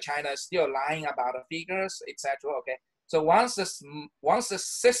that China is still lying about the figures, etc. Okay, so once the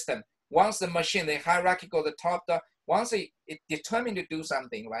system, once the machine, the hierarchical, the top, once it determined to do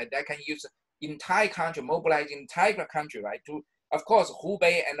something, right, that can use entire country, mobilize entire country, right, to, of course,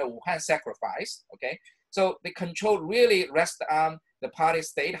 Hubei and the Wuhan sacrifice, okay? So the control really rests on the party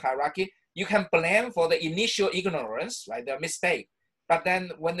state hierarchy. You can blame for the initial ignorance, right, the mistake, but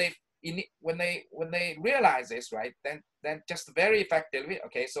then when they realize this, right, then just very effectively,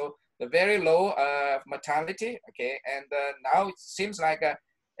 okay, so the very low mortality, okay, and now it seems like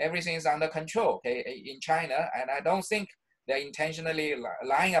everything is under control, okay, in China, and I don't think they're intentionally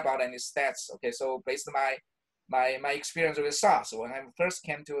lying about any stats, okay. So based on my experience with SARS, when I first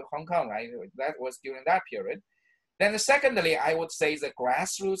came to Hong Kong, right, that was during that period. Then secondly, I would say the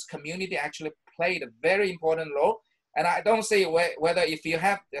grassroots community actually played a very important role, and I don't say whether if you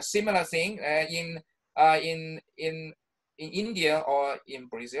have a similar thing in India or in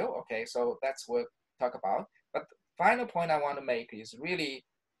Brazil, okay. So that's what we talk about. But the final point I want to make is really,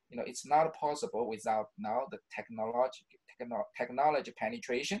 it's not possible without now the technology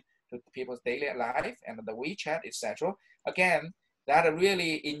penetration to people's daily life and the WeChat, etc. Again, that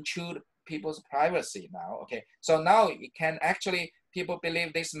really intrude people's privacy now. Okay, so now it can actually, people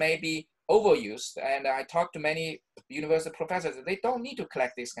believe this may be overused, and I talked to many university professors. They don't need to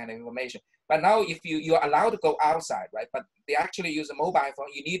collect this kind of information. But now, if you're allowed to go outside, right? But they actually use a mobile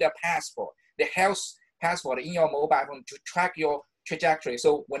phone. You need a passport, the health passport in your mobile phone to track your trajectory.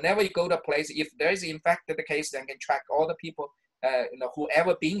 So whenever you go to a place, if there is in fact the case, then can track all the people,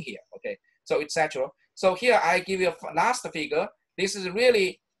 whoever been here. Okay, so etc. So here I give you a last figure. This is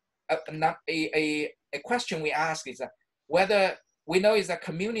really a question we ask is whether we know is a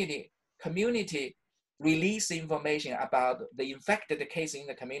community release information about the infected case in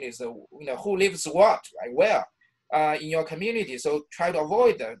the community. So who lives what, right, where in your community. So try to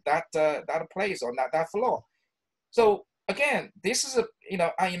avoid that place or that floor. So again, this is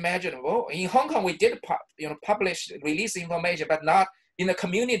unimaginable. In Hong Kong, we did publish, release information, but not in the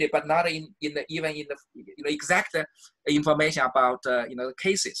community, but not even in the exact information about the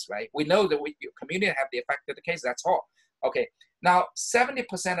cases, right? We know that community have the affected case. That's all. Okay. Now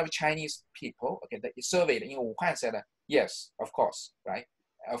 70% of Chinese people, okay, that is surveyed in Wuhan said yes, of course, right?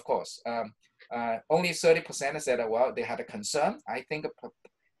 Of course. Only 30% said well they had a concern. I think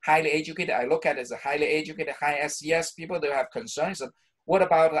highly educated, I look at it as a highly educated, high SES people, they have concerns. What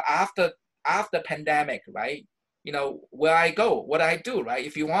about after pandemic, right? Where I go, what I do, right?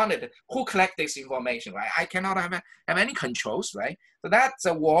 If you wanted, who collect this information, right? I cannot have any controls, right? So that's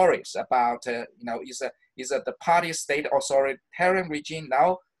a worries about, is the party state authoritarian regime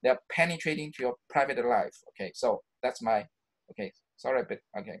now they're penetrating to your private life. Okay, so that's my, okay, sorry a bit,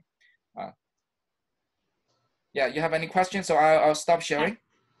 okay. Yeah, you have any questions? So I'll stop sharing.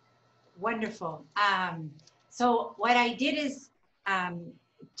 Wonderful. So what I did is, I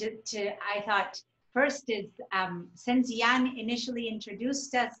thought first is, since Jan initially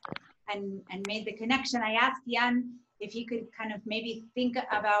introduced us and made the connection, I asked Jan if he could kind of maybe think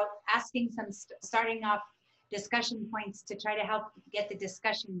about asking some starting off discussion points to try to help get the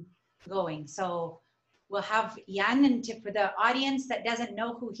discussion going. So we'll have Jan, and for the audience that doesn't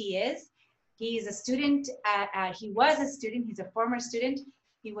know who he is a student, he was a student, he's a former student.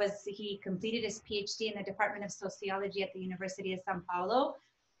 He completed his PhD in the Department of Sociology at the University of Sao Paulo.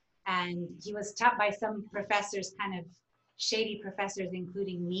 And he was taught by some professors, kind of shady professors,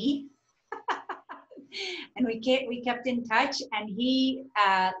 including me. And we kept in touch. And he,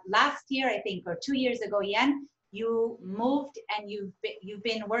 last year, I think, or 2 years ago, Yan, you moved and you've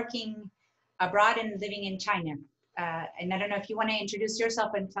been working abroad and living in China. And I don't know if you want to introduce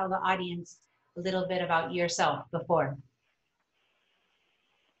yourself and tell the audience a little bit about yourself before.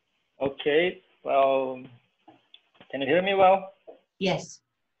 Okay, well, can you hear me well? Yes.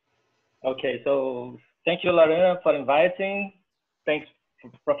 Okay, so thank you, Lorena, for inviting. Thanks,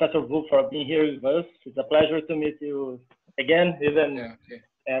 Professor Wu, for being here with us. It's a pleasure to meet you again, even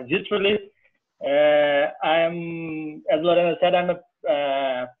virtually. I'm, as Lorena said, I'm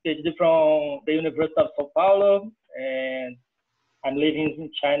a PhD from the University of Sao Paulo, and I'm living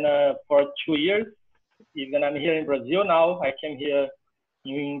in China for 2 years. Even I'm here in Brazil now. I came here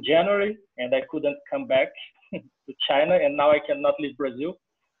in January, and I couldn't come back to to China, and now I cannot leave Brazil.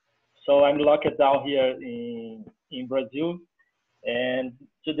 So I'm locked down here in Brazil. And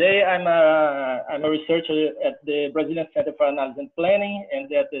today I'm a researcher at the Brazilian Center for Analysis and Planning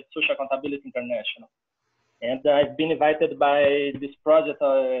and at the Social Accountability International. And I've been invited by this project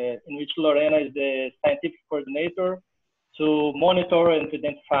in which Lorena is the scientific coordinator to monitor and to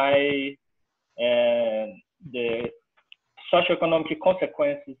identify the socioeconomic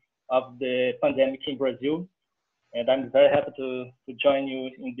consequences of the pandemic in Brazil. And I'm very happy to join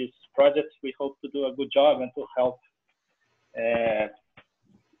you in this project. We hope to do a good job and to help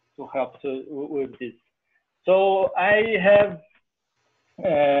with this. So I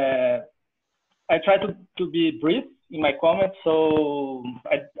try to be brief in my comments. So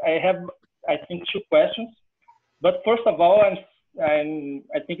I have, I think, 2 questions. But first of all,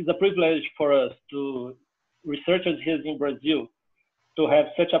 I think it's a privilege for us, to researchers here in Brazil, to have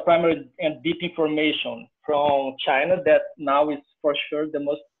such a primary and deep information from China, that now is for sure the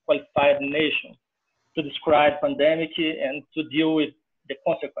most qualified nation to describe pandemic and to deal with the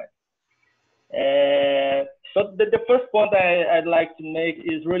consequences. So the first point I'd like to make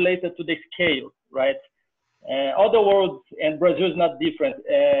is related to the scale, right? All the world, and Brazil is not different,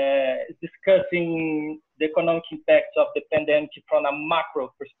 is discussing the economic impacts of the pandemic from a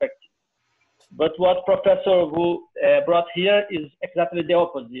macro perspective. But what Professor Wu brought here is exactly the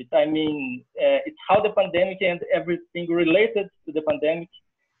opposite. I mean, it's how the pandemic and everything related to the pandemic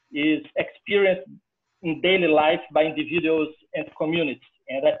is experienced in daily life by individuals and communities.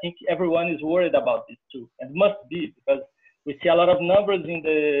 And I think everyone is worried about this too, and must be, because we see a lot of numbers in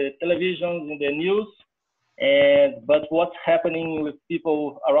the televisions, in the news, but what's happening with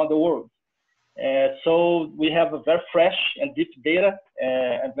people around the world. So we have a very fresh and deep data.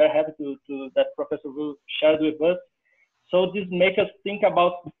 I'm very happy to that Professor Wu shared with us. So this makes us think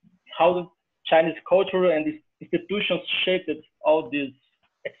about how the Chinese culture and institutions shaped all this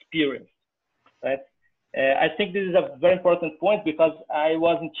experience, right? I think this is a very important point, because I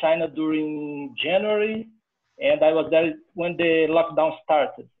was in China during January, and I was there when the lockdown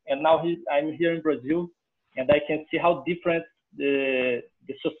started. And now I'm here in Brazil, and I can see how different the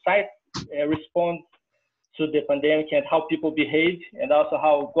society responds to the pandemic, and how people behave, and also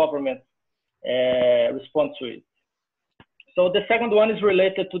how government respond to it. So the second one is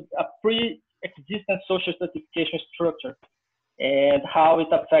related to a pre-existent social stratification structure and how it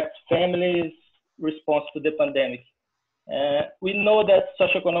affects families' response to the pandemic. We know that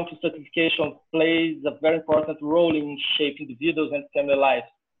socioeconomic stratification plays a very important role in shaping individuals and family lives.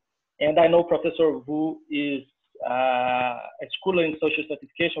 And I know Professor Wu is a scholar in social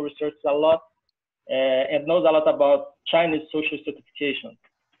stratification, researches a lot, and knows a lot about Chinese social stratification.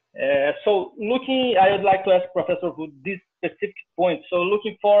 So I would like to ask Professor Wu this specific point. So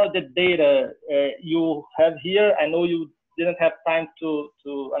looking for the data you have here, I know you didn't have time to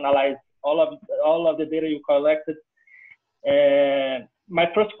analyze all of the data you collected. My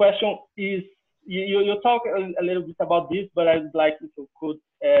first question is, you talk a little bit about this, but I'd like if you could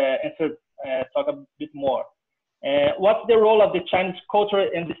talk a bit more. What's the role of the Chinese culture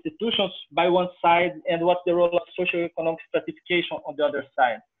and institutions by one side, and what's the role of socioeconomic stratification on the other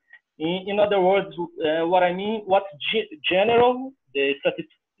side? In other words, what I mean, what's general, the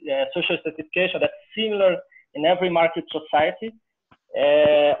social stratification that's similar in every market society,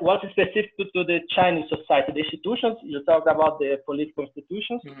 what's specific to the Chinese society, the institutions, you talked about the political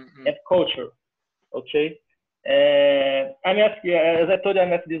institutions, and culture, okay? I'm asking, as I told you,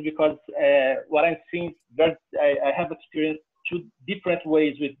 I'm asking this because what I'm seeing, I have experienced 2 different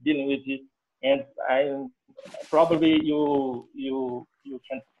ways with dealing with it, and probably you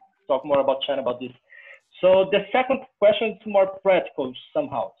can talk more about China about this. So the second question is more practical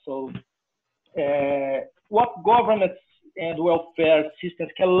somehow. So what governments and welfare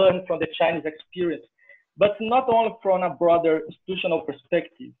systems can learn from the Chinese experience, but not only from a broader institutional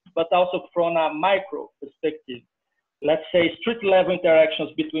perspective, but also from a micro perspective. Let's say street level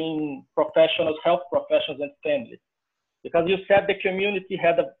interactions between professionals, health professionals, and families. Because you said the community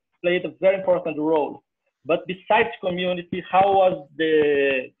played a very important role. But besides community, how was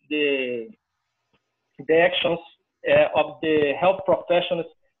the actions of the health professionals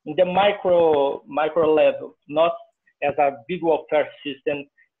in the micro level, not as a big welfare system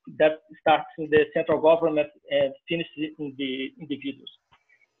that starts in the central government and finishes in the individuals.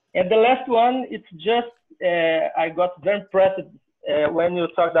 And the last one, it's just, I got very impressed when you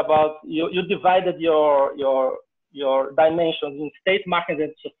talked about, you divided your dimensions in state, market,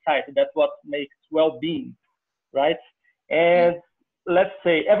 and society. That's what makes well-being, right? And let's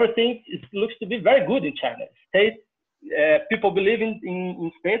say everything looks to be very good in China. State, people believe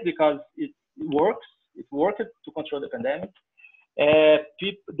in state because it works. it worked to control the pandemic.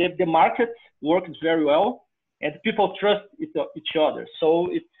 The market works very well, and people trust each other. So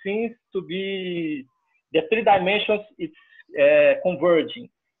it seems to be the three dimensions. It's converging.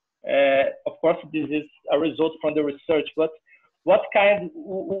 Of course, this is a result from the research. But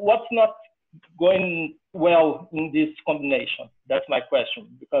what's not going well in this combination? That's my question.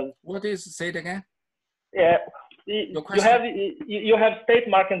 Because what is, say it again? Yeah, you have state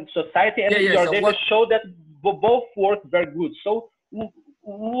market and society, and your data show that both work very good. So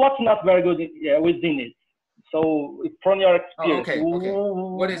what's not very good within it? So from your experience, okay.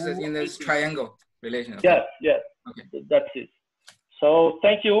 What is it in this triangle relation? Okay. Yes, okay. That's it. So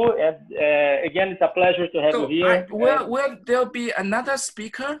thank you, and again, it's a pleasure to have you here. Will there be another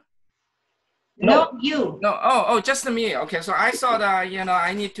speaker? No, you. No. Oh, just me. Okay. So I thought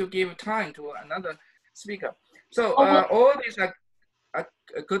I need to give time to another speaker. So all these are a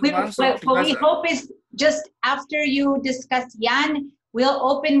good ones. What we hope is just after you discuss Jan, we'll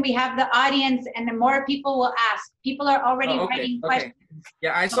open. We have the audience, and the more people will ask. People are already writing questions.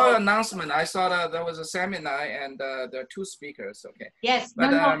 Yeah, I saw an announcement. I saw that there was a seminar, and there are 2 speakers. Okay. Yes.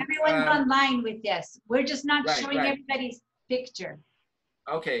 But, no. Everyone's online with this. We're just not showing everybody's picture.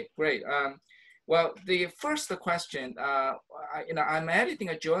 Okay. Great. Well, the first question, I'm editing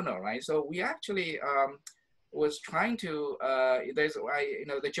a journal, right? So we actually was trying to,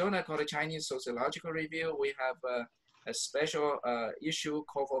 the journal called the Chinese Sociological Review. We have a special issue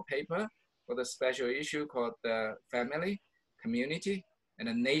call for paper for the special issue called the Family, Community, and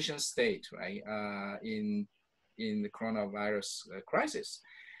a Nation State, right? In the coronavirus crisis.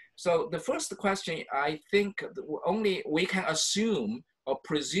 So the first question, I think only we can assume or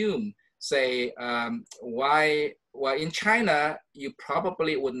presume, say, why, well, in China, you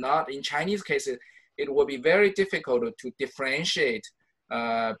probably would not, in Chinese cases, it will be very difficult to differentiate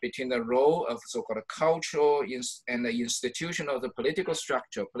between the role of so-called cultural and the institution of the political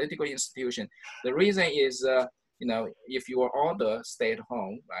structure, political institution. The reason is, if you are ordered, stay at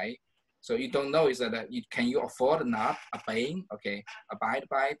home, right? So you don't know is that can you afford not obeying, abide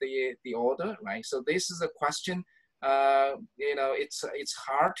by the order, right? So this is a question, it's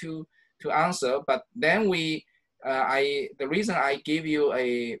hard to answer, but then the reason I give you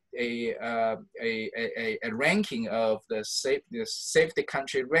a ranking of the safety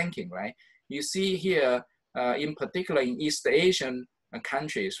country ranking, right? You see here, in particular in East Asian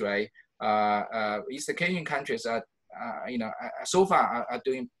countries, right? East Asian countries are, so far are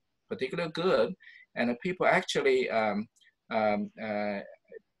doing particularly good, and people actually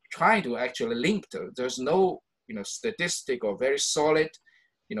trying to actually link to. There's no, statistic or very solid,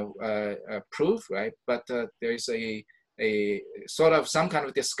 proof, right? But there is a sort of some kind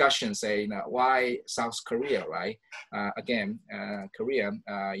of discussion, say, why South Korea, right? Korea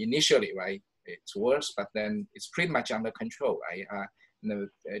initially, right? It's worse, but then it's pretty much under control, right?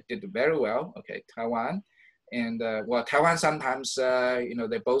 It did very well. Okay, Taiwan, and Taiwan sometimes,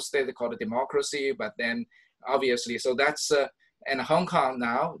 they both say they call it democracy, but then obviously, so that's. And Hong Kong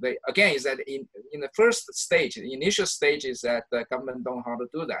now, is that in the first stage, the initial stage is that the government don't know how to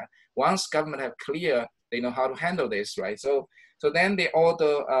do that. Once government have clear, they know how to handle this, right? So then they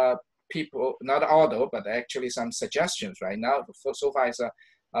order people, not order, but actually some suggestions, right? Now, so far, it's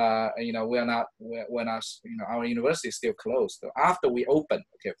we're not, our university is still closed. So after we open,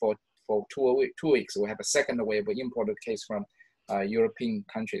 for 2 weeks, we have a second wave of imported case from European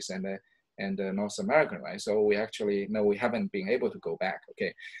countries and North American, right? So we actually we haven't been able to go back.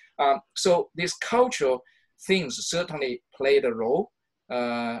 Okay, so these cultural things certainly played a role.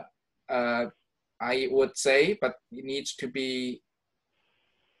 I would say, but it needs to be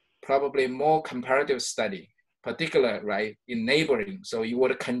probably more comparative study, particular, right, in neighboring. So you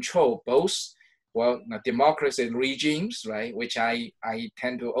would control both, democracy regimes, right, which I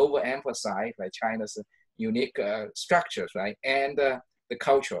tend to overemphasize, like China's unique structures, right, and the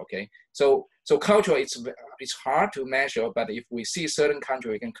culture, okay? So culture, it's hard to measure, but if we see certain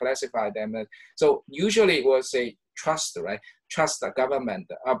country, we can classify them. So usually we'll say trust, right? Trust the government,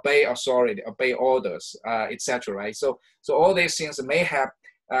 obey authority, obey orders, etc. Right? So all these things may have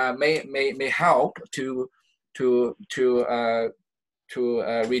may help to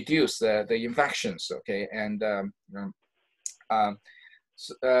reduce the infections, okay? And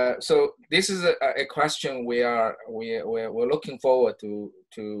so this is a question we're looking forward to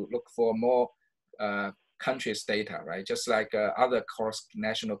look for more countries' data, right? Just like other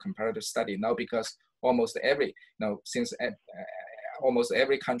national comparative study now, because almost every since almost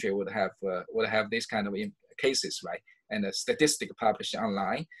every country would have this kind of cases, right? and a statistic published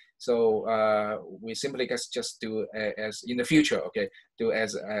online. So we simply just do as in the future, okay, do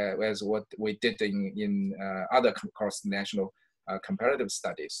as what we did in other cross-national comparative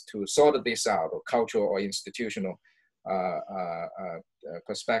studies to sort this out, or cultural or institutional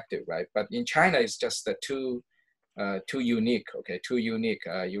perspective, right? But in China, it's just too unique, okay, too unique.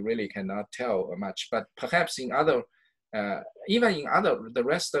 You really cannot tell much. But perhaps in other, even in the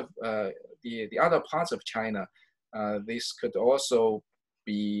rest of the other parts of China, this could also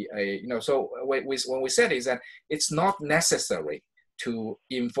be a, so when we said is that it's not necessary to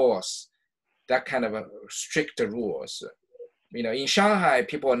enforce that kind of strict rules. In Shanghai,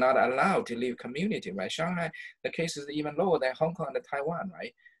 people are not allowed to leave community, right? Shanghai, the case is even lower than Hong Kong and Taiwan,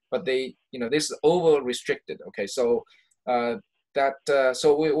 right? But they, this is over restricted. Okay, so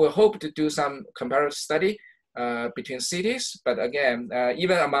so we will hope to do some comparative study between cities, but again,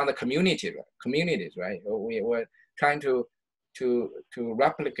 even among the communities, right? We were trying to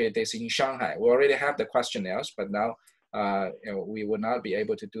replicate this in Shanghai. We already have the questionnaires, but now we will not be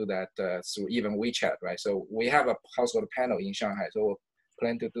able to do that through even WeChat, right? So we have a household panel in Shanghai, so we'll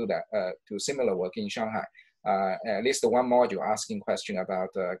plan to do that, to similar work in Shanghai. At least one module asking question about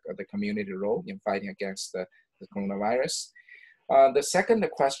the community role in fighting against the coronavirus. The second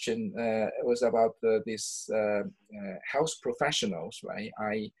question was about this health professionals, right?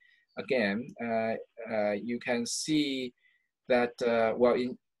 You can see that,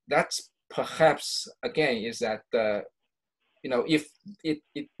 that's perhaps, again, is that, if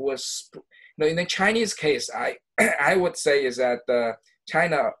it was, in the Chinese case, I would say is that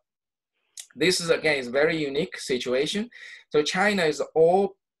China, this is, again, is a very unique situation. So China is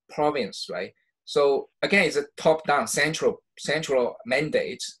all province, right? So again, it's a top-down central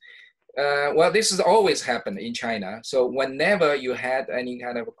mandate. This has always happened in China. So whenever you had any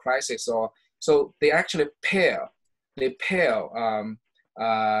kind of a crisis, so they actually pair,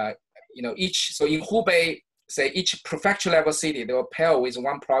 each, so in Hubei, say each prefecture level city, they will pair with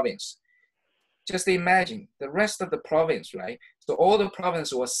one province. Just imagine the rest of the province, right? So all the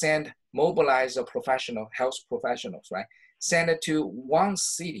province will mobilize the health professionals, right? Send it to one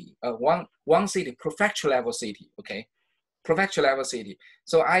city, one city, prefecture level city, okay? Prefecture level city.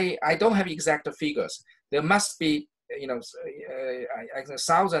 So I don't have exact figures. There must be,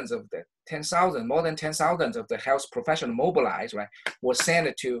 thousands of the 10,000, more than 10,000 of the health professionals mobilized, right? Was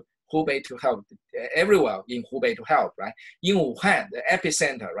sent to Hubei to help, everywhere in Hubei to help, right? In Wuhan, the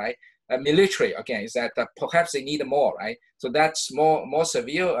epicenter, right? Military, again, is that perhaps they need more, right? So that's more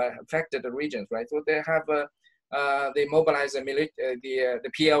severe affected regions, right? So they have they mobilize the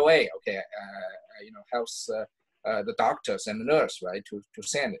PLA, okay, helps the doctors and the nurse, right, to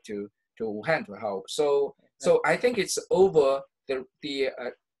send it to Wuhan to help. So I think it's over the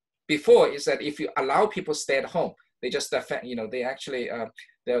before is that if you allow people stay at home, they just they actually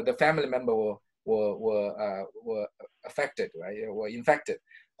the family member were affected, right? Were infected.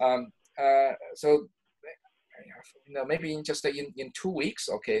 So maybe in just in 2 weeks,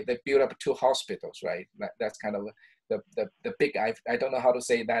 okay, they build up 2 hospitals, right? That's kind of the big, I don't know how to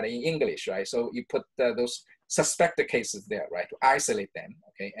say that in English, right? So you put those suspected cases there, right, to isolate them,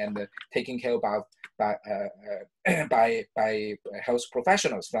 okay, and taking care about by health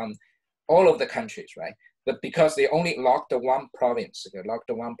professionals from all of the countries, right? But because they only locked one province,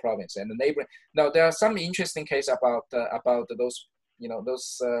 and the neighboring. Now there are some interesting cases about those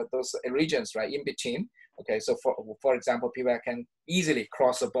those regions, right, in between. Okay, so for example, people can easily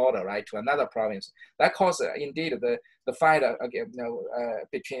cross the border, right, to another province. That caused indeed the fight again,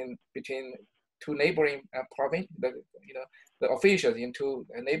 between 2 neighboring province, the officials in 2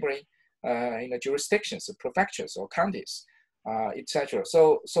 neighboring jurisdictions, prefectures or counties, etc.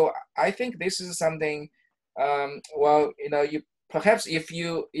 So I think this is something. You perhaps if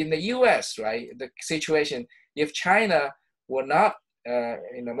you in the U.S., right, the situation, if China were not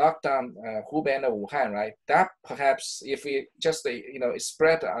lockdown Hubei and Wuhan, right, that perhaps if we just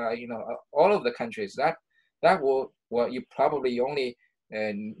spread all of the countries, that will, you probably only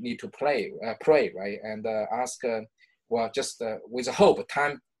need to pray, right, and ask just with hope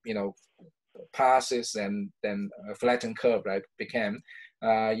time passes and then a flattened curve, right, became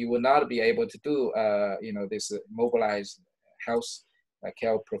you will not be able to do this mobilized health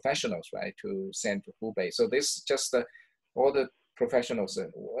care professionals, right, to send to Hubei. So this just all the professionals.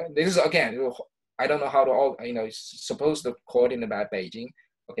 This is again, I don't know how to all it's supposed to coordinate by Beijing.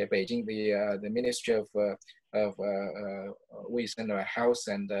 Okay, Beijing, the Ministry of Waste and Health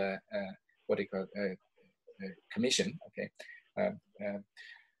and what do you call Commission. Okay,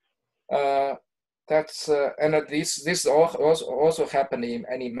 that's and this also happened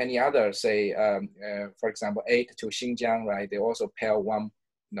in many other, say, for example, 8 to Xinjiang, right? They also pair one.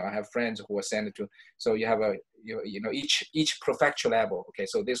 You know, I have friends who were sent to. So you have each prefecture level. Okay,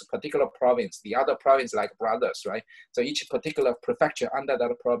 so this particular province, the other province like brothers, right? So each particular prefecture under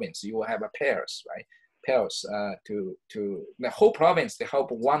that province, you will have a pairs, right? Pairs to the whole province. They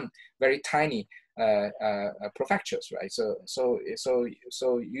help one very tiny prefectures, right? So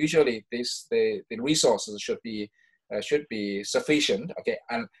usually the resources should be sufficient, okay,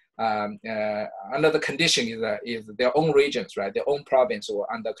 and under the condition is their own regions, right, their own province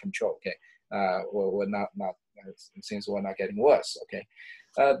were under control, okay, we're not since we're not getting worse, okay.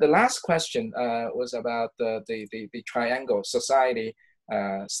 The last question was about the triangle: society,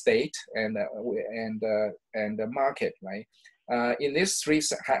 state, and the market, right? In this three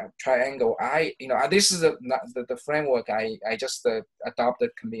triangle, this is the framework I just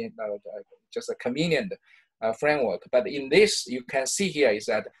adopted, just a convenient framework. But in this, you can see here is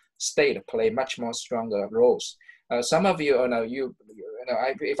that state play much more stronger roles. Some of you,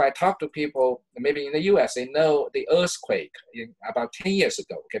 if I talk to people, maybe in the U.S., they know the earthquake about 10 years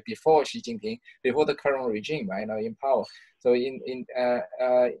ago, okay, before Xi Jinping, before the current regime, right, in power. So in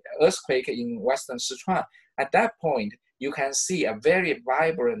earthquake in Western Sichuan, at that point, you can see a very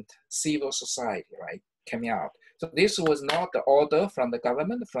vibrant civil society, right, coming out. So this was not the order from the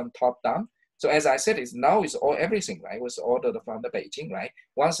government, from top down. So as I said, it's all everything, right, was ordered from the Beijing, right?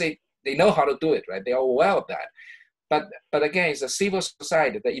 Once they know how to do it, right, they are aware of that. But again, it's a civil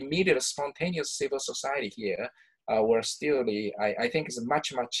society, the immediate spontaneous civil society here were still I think is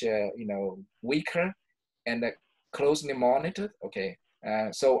much weaker and closely monitored. Okay,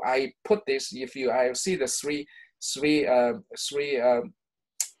 so I put this. I see the three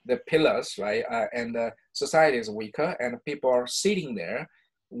the pillars, right, and the society is weaker, and people are sitting there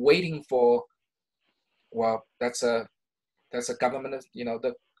waiting for. Well, that's a government,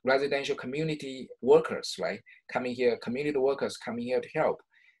 the residential community workers, right, coming here, community workers coming here to help.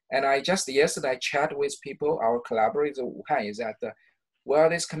 And yesterday I chatted with people, our collaborators in Wuhan, is that,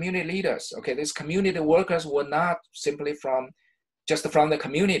 these community leaders, okay, these community workers were not simply from the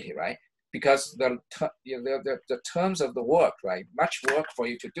community, right? Because the terms of the work, right, much work for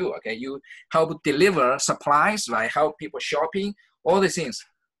you to do, okay? You help deliver supplies, right, help people shopping, all these things,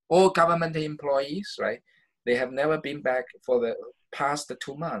 all government employees, right? They have never been back for the past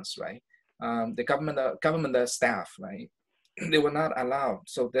 2 months, right? The government staff, right? They were not allowed.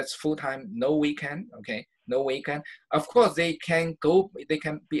 So that's full-time, no weekend, okay? No weekend. Of course, they can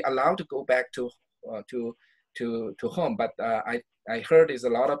be allowed to go back to home, but I heard is a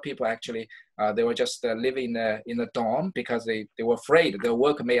lot of people actually they were just living in a dorm because they were afraid their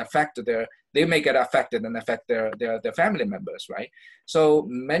work may they may get affected and affect their family members, right? So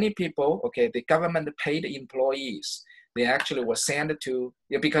many people, okay, the government paid employees, they actually were sent to,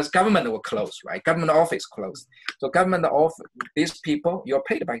 because government were closed, right? Government office closed. So these people, you're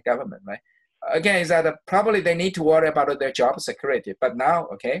paid by government, right? Again, is that probably they need to worry about their job security. But now,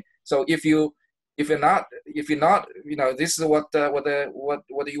 okay, so if you're not, this is what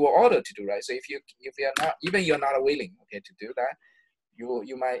you were ordered to do, right? So if you're not, even you're not willing, okay, to do that,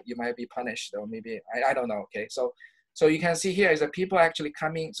 you might be punished, or maybe I don't know, okay. So you can see here is that people actually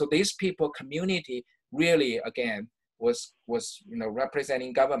coming. So these people community really again was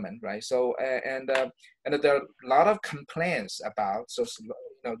representing government, right? So and there are a lot of complaints about. So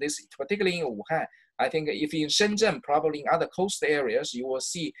this particularly in Wuhan. I think if in Shenzhen, probably in other coast areas, you will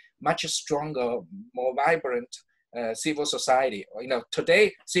see much stronger, more vibrant civil society.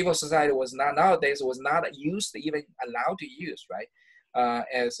 Today civil society nowadays was not used, even allowed to use, right,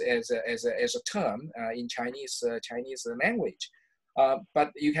 as a term in Chinese language.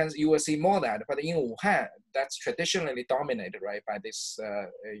 But you will see more that. But in Wuhan, that's traditionally dominated, right, by this.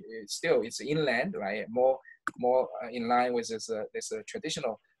 It's inland, right, more in line with this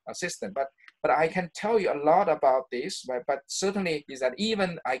traditional system. But I can tell you a lot about this, right? But certainly is that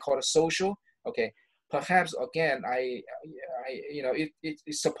even I call it social, okay, perhaps again,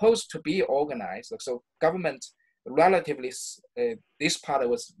 it's supposed to be organized. So government relatively, this part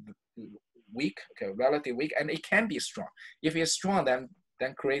was weak, okay, relatively weak, and it can be strong. If it's strong, then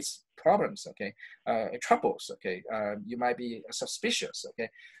creates problems, okay, troubles, okay. You might be suspicious, okay.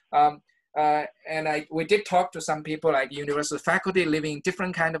 And we did talk to some people like university faculty living in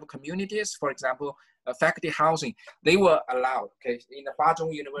different kind of communities. For example, faculty housing, they were allowed, okay, in the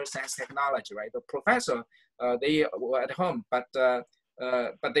Huazhong University of Science and Technology, right? The professor, they were at home, but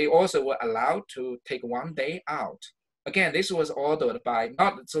they also were allowed to take one day out again, this was ordered by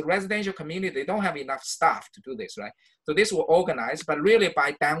so residential community, they don't have enough staff to do this, right? So this was organized, but really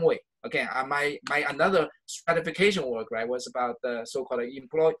by danwei. Again, my another stratification work, right, was about the so-called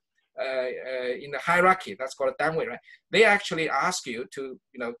employee in the hierarchy. That's called danwei, right? They actually ask you to,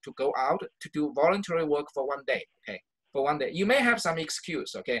 to go out to do voluntary work for 1 day, okay? For 1 day, you may have some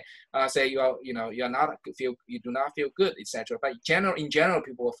excuse, okay? Say you do not feel good, etc. But in general,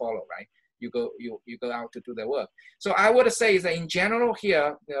 people will follow, right? You go out to do their work. So I would say that in general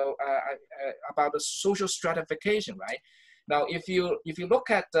here, about the social stratification, right? Now, if you look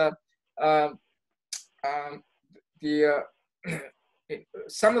at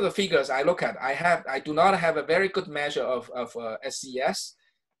some of the figures I look at, I do not have a very good measure of SES,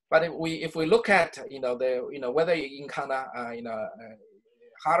 but if we look at whether you encounter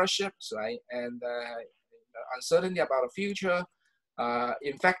hardships, right, and uncertainty about the future,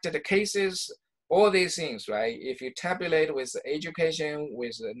 infected cases, all these things, right? If you tabulate with education,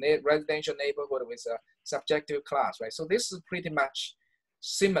 with residential neighborhood, with a subjective class, right? So this is pretty much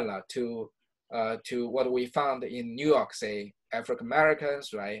similar to what we found in New York, say African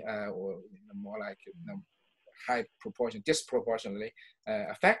Americans, right, or more like high proportion, disproportionately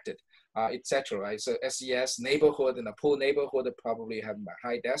affected, etc. Right? So SES neighborhood and a poor neighborhood probably have a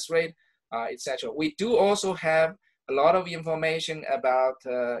high death rate, etc. We do also have a lot of information about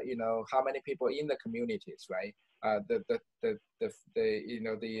how many people in the communities, right? The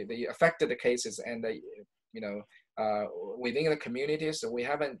affected cases and within the communities. So we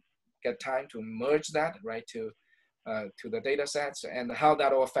haven't got time to merge that, right, to the data sets, and how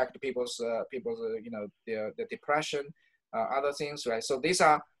that will affect people's their depression, other things, right? So these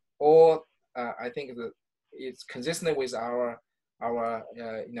are all I think it's consistent with our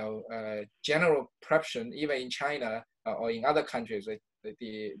general perception, even in China or in other countries, right?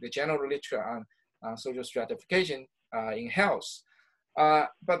 The general literature on social stratification in health.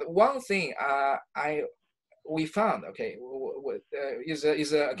 But one thing we found, okay, is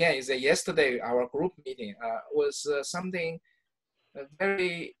yesterday our group meeting was something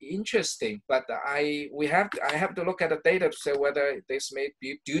very interesting. But I have to look at the data to say whether this may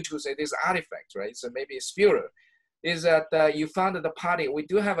be due to, say, this artifact, right? So maybe it's spurious. Is that you found that the party, we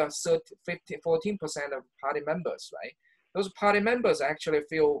do have a 14% of party members, right? Those party members actually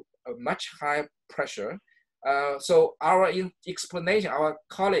feel a much higher pressure. So our explanation, our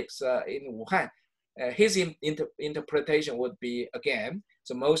colleagues in Wuhan, his interpretation would be, again,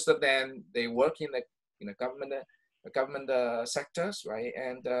 so most of them, they work in the government sectors, right?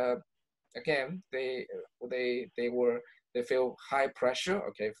 And again, they feel high pressure,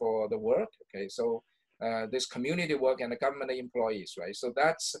 okay, for the work, okay? So this community work and the government employees, right? So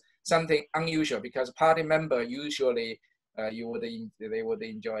that's something unusual, because party member usually they would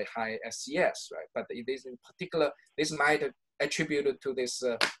enjoy high SES, right? But this in particular, this might attribute to this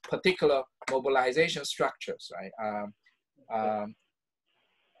particular mobilization structures, right?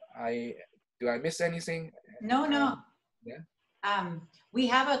 Do I miss anything? No. Yeah. We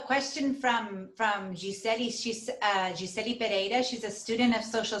have a question from Giseli. She's Giseli Pereira. She's a student of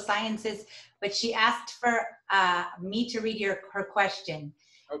social sciences, but she asked for me to read her question.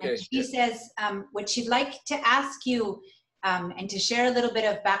 Okay. And she says what she'd like to ask you and to share a little bit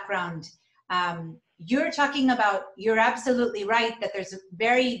of background. You're talking about, you're absolutely right that there's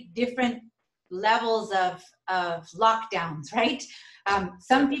very different levels of lockdowns, right?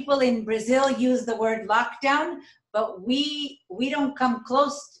 Some people in Brazil use the word lockdown, but we don't come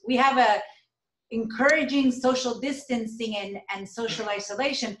close. We have a encouraging social distancing and social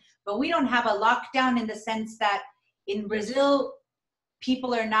isolation, but we don't have a lockdown in the sense that in Brazil,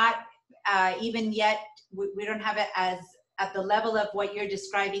 people are not even yet, we don't have it as at the level of what you're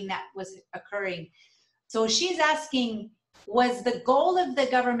describing that was occurring. So she's asking, was the goal of the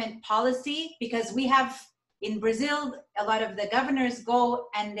government policy, because we have in Brazil, a lot of the governors go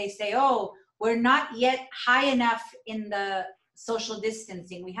and they say, oh, we're not yet high enough in the social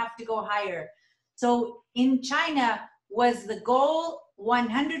distancing. We have to go higher. So in China, was the goal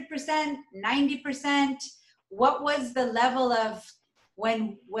 100%, 90%? What was the level of,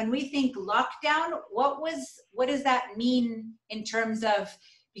 when we think lockdown, what does that mean in terms of,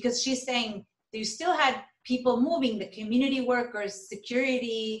 because she's saying you still had people moving, the community workers,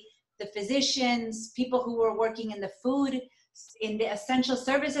 security, the physicians, people who were working in the food, in the essential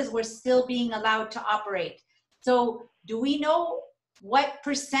services were still being allowed to operate. So do we know what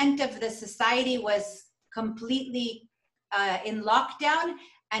percent of the society was completely in lockdown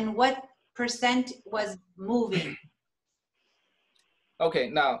and what percent was moving? Okay,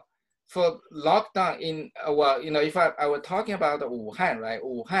 now for lockdown in, well, if I were talking about Wuhan, right?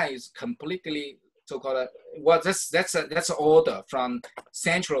 Wuhan is completely so-called well, that's an order from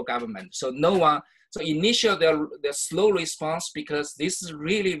central government. So no one. So initial the slow response, because this is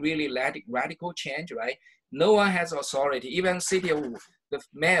really radical change, right? No one has authority. Even city of the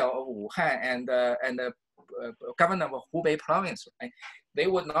mayor of Wuhan and the governor of Hubei province, right? They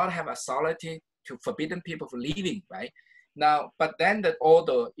would not have authority to forbidden people from leaving, right? Now, but then the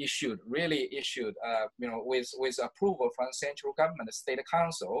order really issued, with approval from central government, the state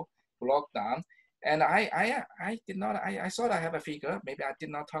council, to lock down. And I thought I have a figure, maybe I did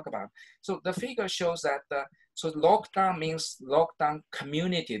not talk about. So the figure shows that, so lockdown means lockdown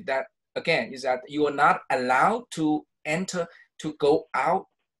community. That again, is that you are not allowed to enter, to go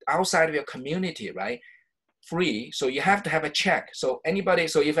outside of your community, right? Free, so you have to have a check. So anybody,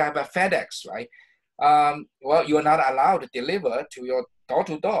 so if you have a FedEx, right? Well, you are not allowed to deliver to your door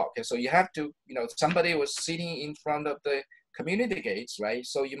to door. Okay, so you have to, somebody was sitting in front of the community gates, right?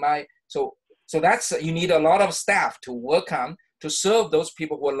 So you might, so that's, you need a lot of staff to work on to serve those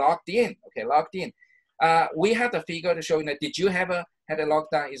people who are locked in. Okay, locked in. We have the figure to show, did you had a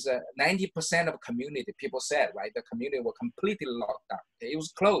lockdown? Is 90% of community, people said, right? The community were completely locked down. Okay? It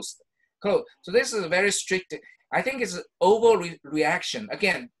was closed. So this is a very strict. I think it's overreaction,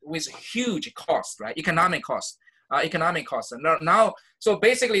 again, with huge cost, right? Economic cost. Now, so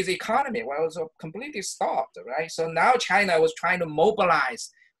basically the economy was completely stopped, right? So now China was trying to mobilize,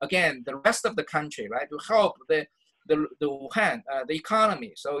 again, the rest of the country, right, to help the Wuhan, the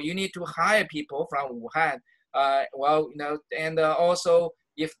economy. So you need to hire people from Wuhan, and also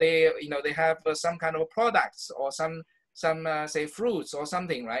if they, they have some kind of products or some say fruits or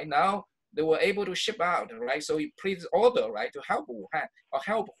something, right? Now they were able to ship out, right? So you please order, right, to help Wuhan or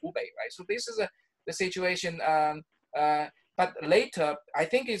help Hubei, right? So this is the situation. But later, I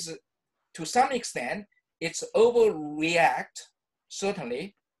think is to some extent, it's overreact,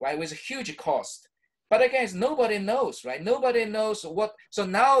 certainly, right, with a huge cost. But again, nobody knows, right? Nobody knows what. So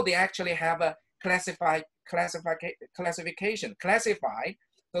now they actually have a classification.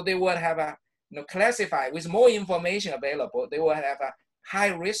 So they would have a, classify with more information available. They will have a high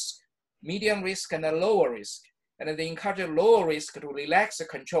risk, medium risk, and a lower risk. And then they encourage lower risk to relax the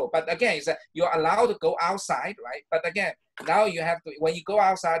control. But again, is that you're allowed to go outside, right? But again, now you have to, when you go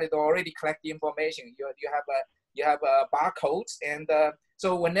outside, it already collect the information. You have barcodes, and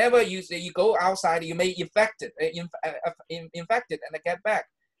so whenever you go outside, you may infected and get back.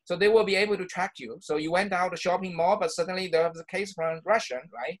 So they will be able to track you. So you went out to shopping mall, but suddenly there was a case from Russia,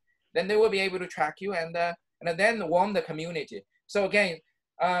 right? Then they will be able to track you and then warn the community. So again,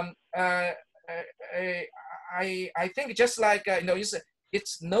 I think just like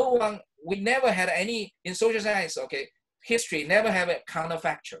it's no one. We never had any in social science. Okay, history never have a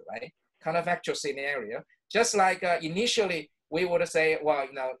counterfactual, right? Counterfactual scenario. Just like initially we would say, well,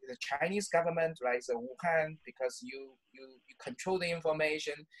 the Chinese government, right, so Wuhan, because you control the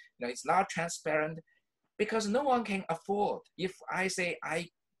information, it's not transparent, because no one can afford. If I say I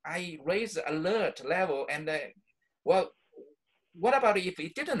raise the alert level, and well, what about if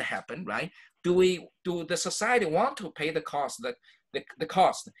it didn't happen, right? Do the society want to pay the cost, the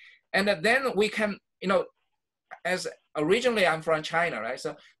cost? And then we can, as originally I'm from China, right?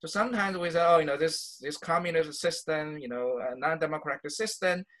 So sometimes we say, this communist system, a non-democratic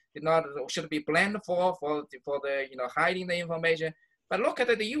system, should be blamed for the hiding the information. But look at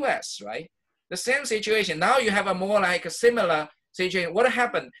the U.S., right? The same situation. Now you have a more like a similar situation. What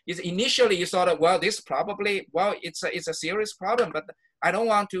happened is initially you thought, well, this probably, well, it's a serious problem, but I don't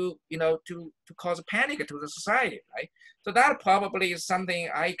want to cause panic to the society, right? So that probably is something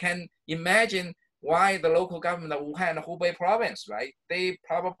I can imagine why the local government of Wuhan and Hubei province, right? They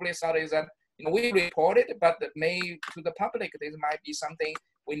probably thought is that, we reported, but maybe to the public, there might be something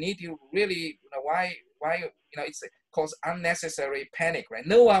we need to really, why, it's cause unnecessary panic, right?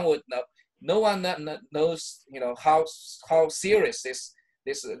 No one would know. No one knows, how serious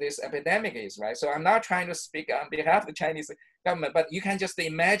this epidemic is, right? So I'm not trying to speak on behalf of the Chinese government, but you can just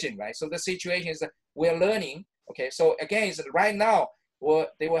imagine, right? So the situation is that we're learning. Okay, so again, right now,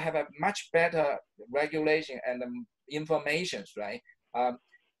 they will have a much better regulation and information, right?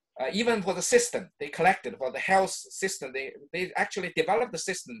 Even for the system they collected, for the health system, they actually developed the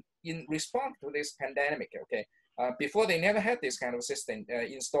system in response to this pandemic. Okay, before they never had this kind of system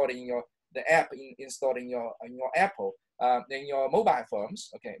installed in the app installed in your Apple, in your mobile phones.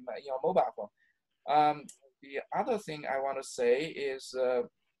 Okay, in your mobile phone. The other thing I want to say is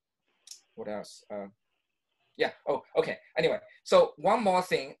what else? Yeah. Oh, okay. Anyway, so one more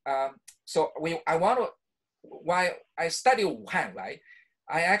thing. While I study Wuhan, right?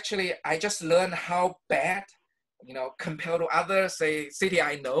 I just learned how bad, compared to other, say, city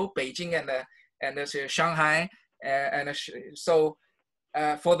I know, Beijing and there's Shanghai, so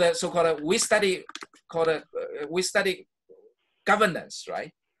for the so-called we study governance,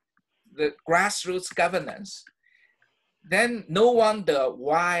 right? The grassroots governance. Then no wonder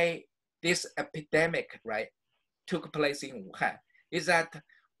why this epidemic, right, took place in Wuhan, is that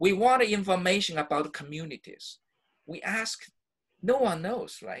we want information about communities. We ask, no one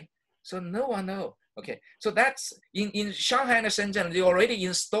knows, right? So no one knows. Okay, so that's in Shanghai and Shenzhen, they already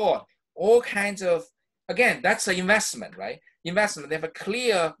installed all kinds of, again, that's an investment, right? Investment, they have a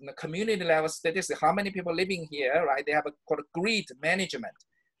clear community level statistics, how many people living here, right? They have a called grid management,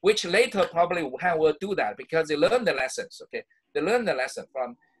 which later probably Wuhan will do that because they learned the lessons, okay? They learned the lesson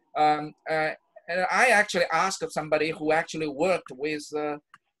from, and I actually asked somebody who actually worked with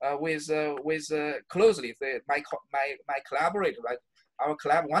closely, my collaborator, right?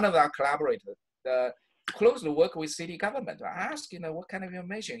 One of our collaborators, closely work with city government. I asked, what kind of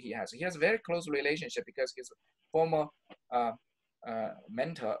information he has. He has a very close relationship because his former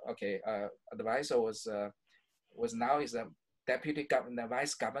mentor, advisor was now is a deputy governor,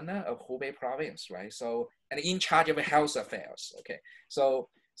 vice governor of Hubei province, right? So, and in charge of health affairs, okay?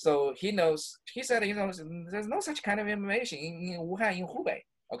 So he knows, he said, there's no such kind of information in Wuhan, in Hubei,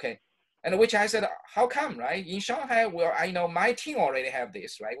 okay? And which I said, how come, right? In Shanghai, where I know my team already have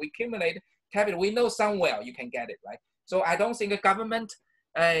this, right? We accumulate capital, we know somewhere you can get it, right? So I don't think the government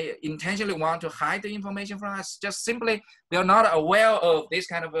intentionally want to hide the information from us, just simply they're not aware of this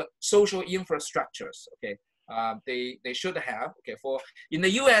kind of social infrastructures, okay? They should have, okay? In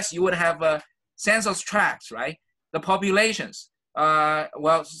the US, you would have census tracts, right? The populations,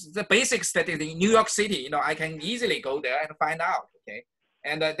 well, the basic statistics in New York City, I can easily go there and find out, okay?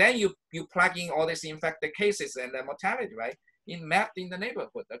 And then you plug in all these infected cases and the mortality, right? Mapped in the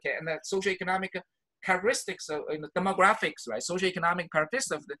neighborhood, okay? And the socioeconomic characteristics of demographics, right? Socioeconomic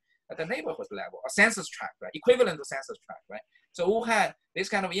characteristics at the neighborhood level, a census tract, right? Equivalent to census tract, right? So Wuhan, this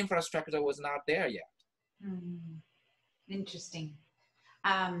kind of infrastructure was not there yet. Interesting.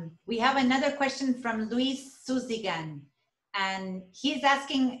 We have another question from Luis Suzigan, and he's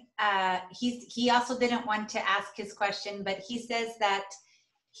asking, he also didn't want to ask his question, but he says that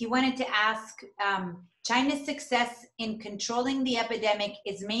he wanted to ask, China's success in controlling the epidemic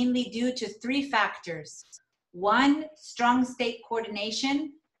is mainly due to 3 factors. 1, strong state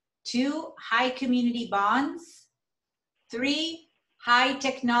coordination. 2, high community bonds. 3, high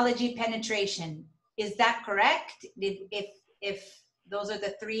technology penetration. Is that correct? If those are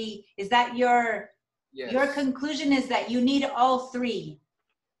the 3, is that your conclusion is that you need all 3?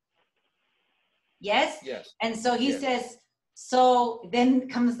 Yes? Yes. And so he says, so then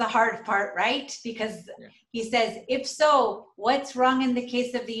comes the hard part, right? Because he says, if so, what's wrong in the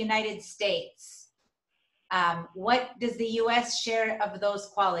case of the United States? What does the US share of those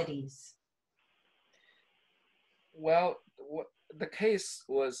qualities? Well, the case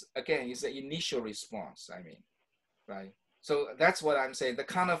was, again, is the initial response, right? So that's what I'm saying. The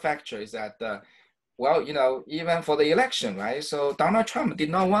counterfactor is that, well, even for the election, right? So Donald Trump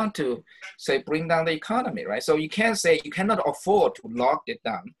did not want to, say, bring down the economy, right? So you can't say, you cannot afford to lock it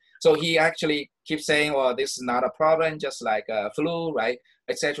down. So he actually keeps saying, well, this is not a problem, just like a flu, right?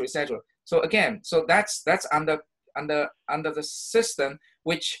 Et cetera, et cetera. So again, so that's under the system,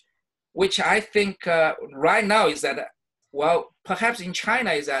 which I think right now is that, well, perhaps in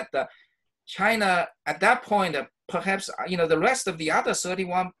China is that China at that point, perhaps, the rest of the other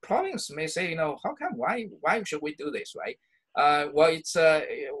 31 provinces may say, how come, why should we do this, right? Well, it's,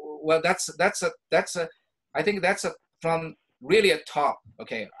 well, I think that's from really a top,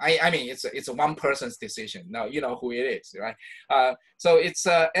 okay? I mean, it's a one person's decision. Now, you know who it is, right? So it's,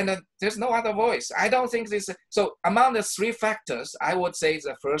 and there's no other voice. I don't think this, so among the 3 factors, I would say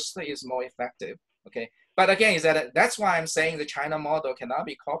the first is more effective, okay? But again, that's why I'm saying the China model cannot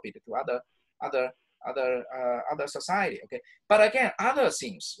be copied to other society, okay? But again, other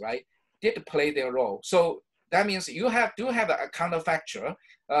things, right, did play their role. So that means you do have a counterfactor,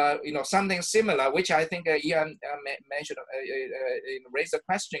 something similar, which I think Ian mentioned, raised a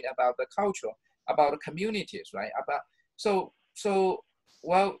question about the culture, about the communities, right?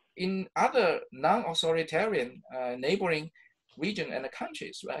 Well, in other non-authoritarian neighboring region and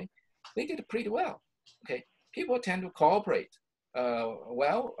countries, right, they did pretty well, okay? People tend to cooperate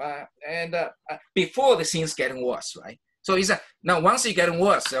and before the things getting worse, right? So it's now once it getting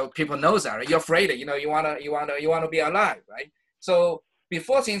worse, so people know that, right? You're afraid, you wanna be alive, right? So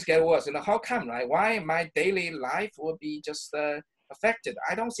before things get worse, how come, right? Why my daily life will be just affected?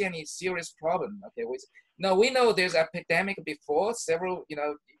 I don't see any serious problem, okay? We know there's an epidemic before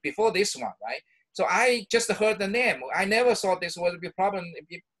before this one, right? So I just heard the name. I never thought this was a problem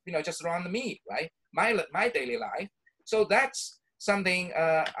just around me, right? My daily life. So that's something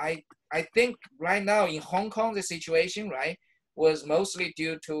I think right now in Hong Kong, the situation, right, was mostly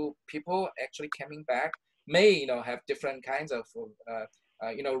due to people actually coming back, may have different kinds of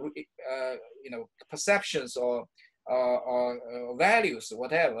perceptions or values,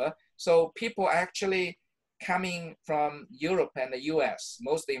 whatever. So people actually coming from Europe and the US,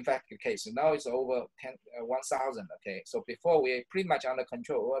 mostly in fact the case. Now it's over 1,000, okay? So before we pretty much under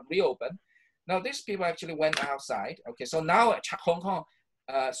control, reopened. Now these people actually went outside, okay? So now Hong Kong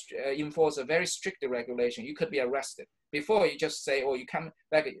enforce a very strict regulation. You could be arrested. Before you just say, oh, you come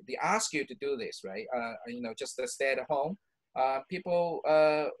back, they ask you to do this, right? Just to stay at home. People,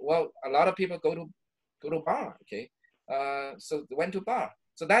 well, a lot of people go to bar, okay? So they went to bar.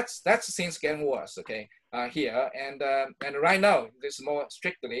 So that's things getting worse, okay? Here and right now, this more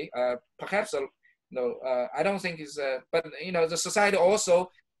strictly. Perhaps I don't think it's. But the society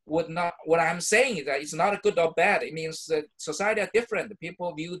also would not. What I'm saying is that it's not a good or bad. It means that society are different.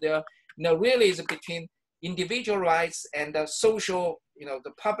 People view their really is between individual rights and the social,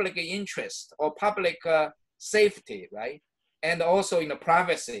 the public interest or public safety, right? And also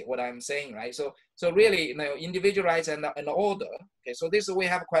privacy, what I'm saying, right? So really, individual rights and order. Okay, so this we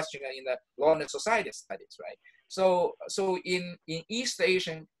have a question in the law and society studies, right? So in East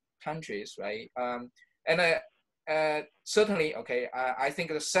Asian countries, right? Certainly, okay, I think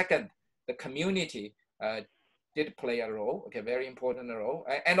the community did play a role, okay, very important role,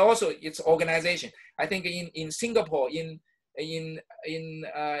 and also its organization. I think in Singapore, in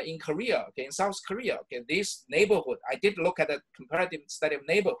Korea, okay, in South Korea, okay, this neighborhood, I did look at a comparative study of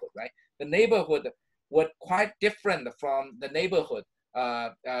neighborhood, right? The neighborhood were quite different from the neighborhood,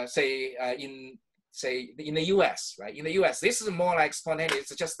 say in the U.S., right? In the U.S., this is more like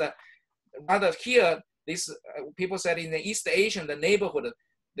spontaneous. It's just rather here, this people said in the East Asian, the neighborhood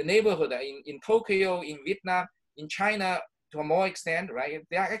in Tokyo, in Vietnam, in China, to a more extent, right?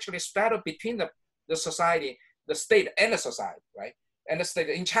 They are actually straddled between the society, the state and the society, right? And the state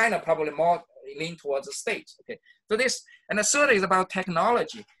in China probably more lean towards the states. Okay, so this, and the third is about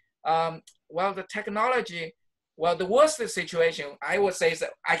technology. Well, the technology, well, the worst situation I would say is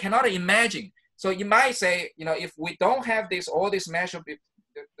that I cannot imagine. So you might say, if we don't have all this measure,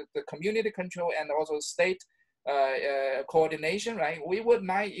 the community control and also state coordination, right? We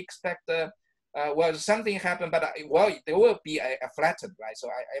might expect well, something happened, but there will be a flattened, right? So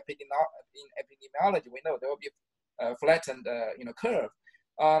in epidemiology, we know there will be a flattened, curve,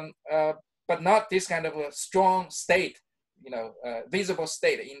 but not this kind of a strong state, visible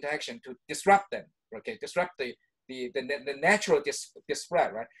state interaction to disrupt them, okay? Disrupt the natural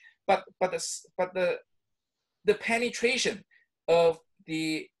spread, right? But the penetration of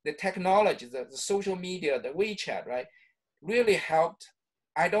the technology, the social media, the WeChat, right, really helped.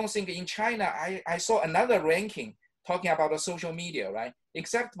 I don't think in China, I saw another ranking talking about the social media, right?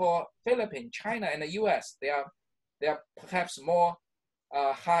 Except for Philippines, China, and the US, they are perhaps more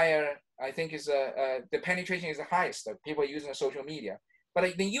higher. I think is the penetration is the highest of people using social media. But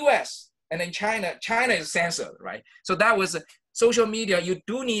in the US and in China is censored, right? So that was social media. You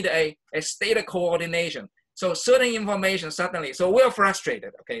do need a state coordination. So certain information suddenly, so we're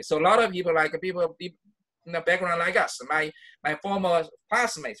frustrated. Okay, so a lot of people in the background like us, my former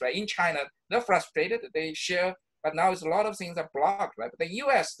classmates, right, in China, they're frustrated, they share, but now it's a lot of things are blocked, right? But the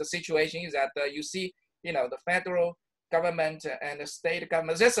US, the situation is that you see, the federal government and the state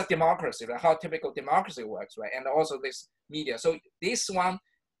government, that's a democracy, right? How typical democracy works, right? And also this media. So this one,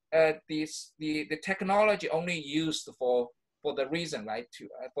 the technology only used for the reason, right?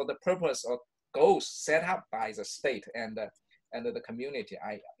 For the purpose of goals set up by the state and the community.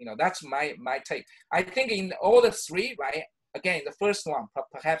 That's my take. I think in all the three, right? Again, the first one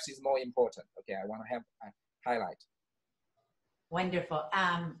perhaps is more important. Okay, I want to highlight. Wonderful.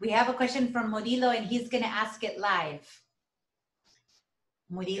 We have a question from Murilo, and he's going to ask it live.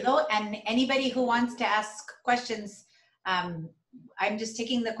 Murilo, and anybody who wants to ask questions, I'm just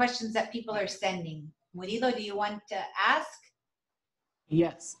taking the questions that people are sending. Murilo, do you want to ask?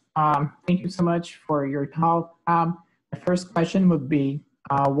 Yes. Thank you so much for your talk. The first question would be,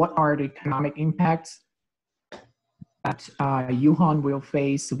 what are the economic impacts that Wuhan will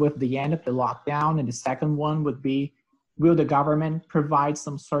face with the end of the lockdown? And the second one would be, will the government provide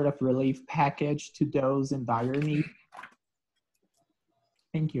some sort of relief package to those in dire need?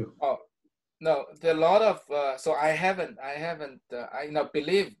 Thank you. Oh, no, there are a lot of, so I haven't,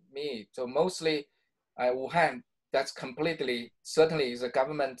 believe me, so mostly Wuhan, that's completely, certainly the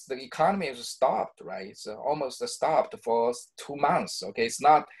government, the economy is stopped, right? It's almost stopped for 2 months, okay? It's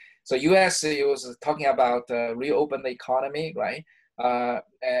not, so US was talking about reopen the economy, right? You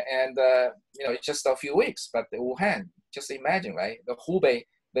know, just a few weeks, but Wuhan, just imagine, right? The Hubei,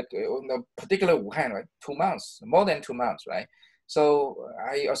 the particular Wuhan, right? 2 months, more than 2 months, right? So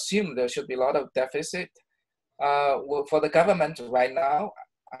I assume there should be a lot of deficit. For the government right now,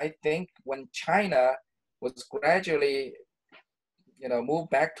 I think when China was gradually, you know, move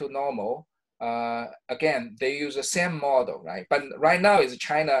back to normal, again, they use the same model, right? But right now is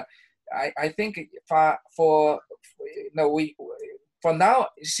China, I think for you know, for now,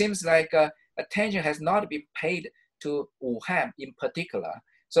 it seems like attention has not been paid to Wuhan in particular.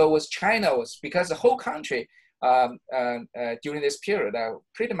 So with China, was because the whole country during this period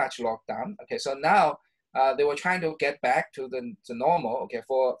pretty much locked down. Okay, so now they were trying to get back to the normal. Okay,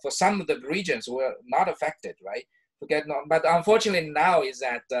 for some of the regions were not affected, right? To get normal, but unfortunately now is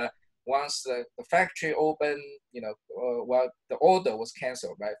that once the factory opened, you know, well, the order was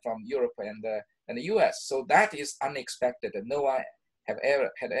canceled, right, from Europe and the US. So that is unexpected, and no one had ever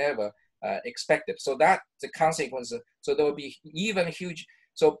expected. So that's the consequence. So there will be even huge.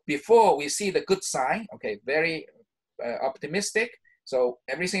 So before we see the good sign, okay, very optimistic. So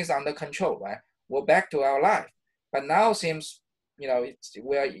everything is under control, right? We're back to our life. But now seems, you know,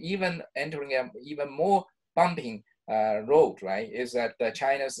 we're even entering an even more bumping road, right? Is that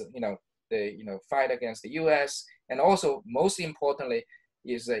China's, you know, fight against the US, and also most importantly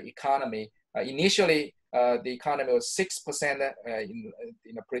is the economy. Initially, the economy was 6%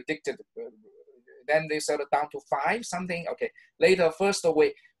 predicted. Then they sort of down to 5 something. Okay, later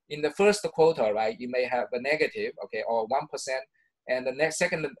in the first quarter, right, you may have a negative, okay, or 1%, and the next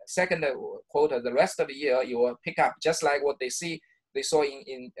second quarter, the rest of the year, you will pick up just like what they saw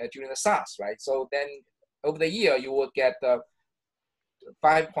in during the SARS, right? So then over the year, you will get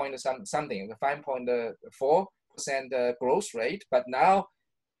 5.4% growth rate, but now,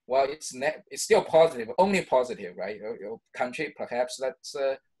 well, it's still positive, only positive, right? Your country, perhaps that's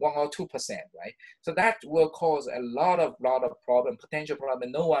 1 or 2%, right? So that will cause a lot of problem, potential problem,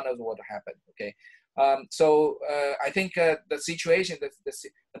 and no one knows what will happen, okay? So I think the situation, the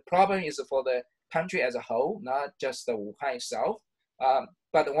problem is for the country as a whole, not just the Wuhan itself.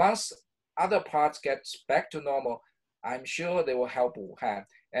 But once other parts get back to normal, I'm sure they will help Wuhan.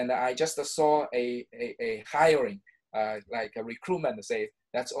 And I just saw a hiring, like a recruitment, say,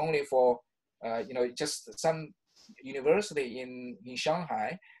 that's only for, you know, just some university in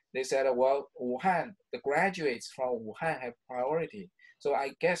Shanghai. They said, well, Wuhan, the graduates from Wuhan have priority. So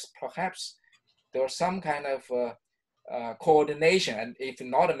I guess perhaps there was some kind of coordination, and if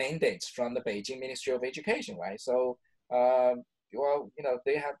not mandates from the Beijing Ministry of Education, right? So, well, you know,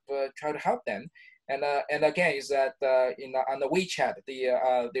 they have tried to help them. And again, is that on the WeChat,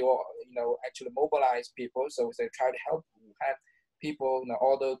 they will, you know, actually mobilize people. So they try to help Wuhan people, you know,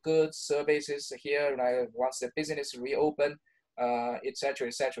 order goods, services here, right, once the business reopen, etc.,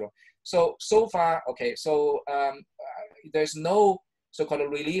 etc. So far, okay. So there's no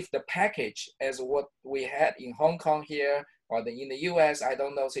so-called relief the package as what we had in Hong Kong here, or in the US. I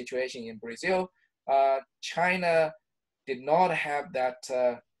don't know situation in Brazil. China did not have that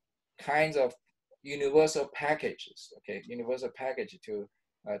kinds of universal packages. Okay, universal package to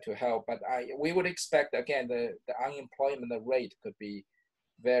help. But we would expect, again, the unemployment rate could be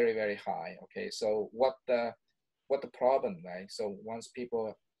very, very high. Okay, so what the problem, right? So once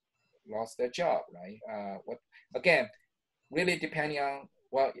people lost their job, right? What again, really depending on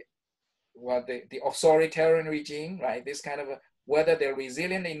what the authoritarian regime, right? This kind of whether they're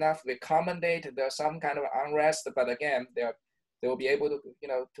resilient enough to accommodate there's some kind of unrest, but again, they will be able to, you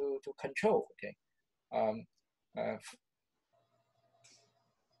know, to control. Okay.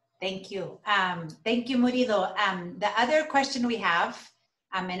 Thank you. Thank you, Murilo. The other question we have,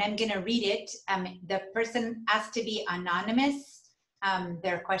 and I'm going to read it. The person asked to be anonymous,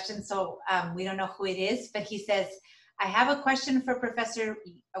 their question, so we don't know who it is, but he says, I have a question for Professor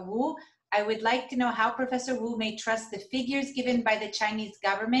Wu. I would like to know how Professor Wu may trust the figures given by the Chinese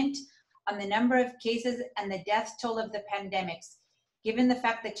government on the number of cases and the death toll of the pandemics, given the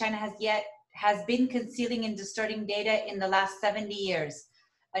fact that China has been concealing and distorting data in the last 70 years.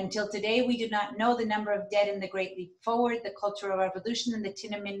 Until today, we do not know the number of dead in the Great Leap Forward, the Cultural Revolution, and the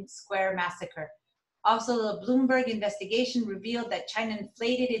Tiananmen Square massacre. Also, the Bloomberg investigation revealed that China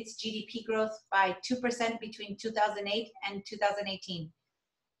inflated its GDP growth by 2% between 2008 and 2018.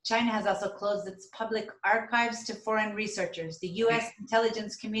 China has also closed its public archives to foreign researchers. The US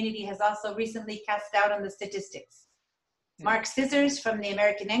intelligence community has also recently cast doubt on the statistics. Mark Scissors from the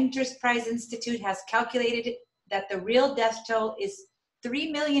American Enterprise Institute has calculated that the real death toll is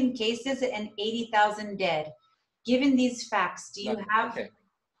 3 million cases and 80,000 dead. Given these facts, do you have... Okay.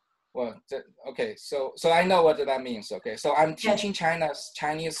 Well, okay, so I know what that means. Okay, so I'm teaching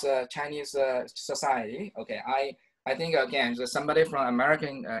Chinese society. Okay, I think again, somebody from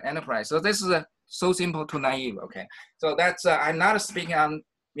American enterprise. So this is so simple to naive. Okay, so that's I'm not speaking on,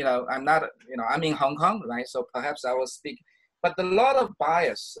 I'm not, I'm in Hong Kong, right? So perhaps I will speak, but a lot of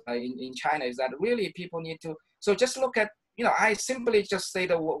bias in China is that really people need to. So just look at, I simply just say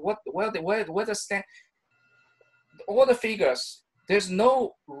that where the stand, all the figures. There's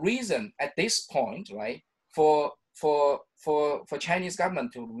no reason at this point, right, for Chinese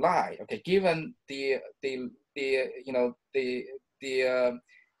government to lie. Okay, given the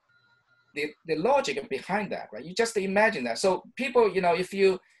logic behind that, right? You just imagine that. So people, if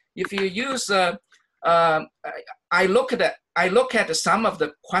you use, I look at some of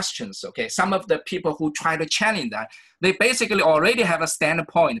the questions. Okay, some of the people who try to challenge that, they basically already have a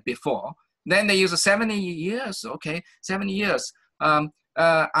standpoint before. Then they use 70 years. Okay, 70 years.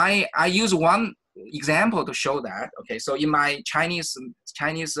 I use one example to show that. Okay, so in my Chinese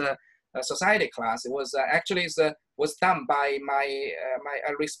society class, it was actually was done by my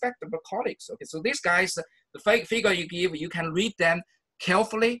respectable colleagues. Okay, so these guys, the figure you give, you can read them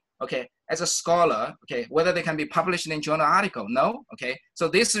carefully. Okay, as a scholar. Okay, whether they can be published in a journal article. No. Okay, so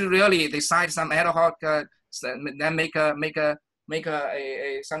this is really they cite some ad hoc, then make some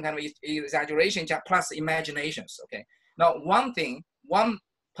kind of exaggeration plus imaginations. Okay. Now, one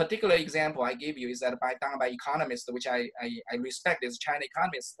particular example I give you is that done by economists, which I respect, is China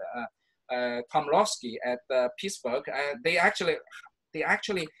economist Tom Lofsky at Pittsburgh. They actually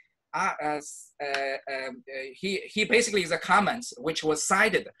he basically is a comments which was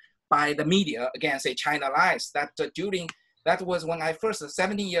cited by the media against say China lies, that that was when I first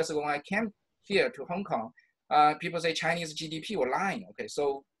 17 years ago when I came here to Hong Kong. People say Chinese GDP were lying. Okay,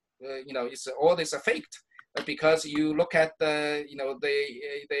 so it's all this faked. Because you look at the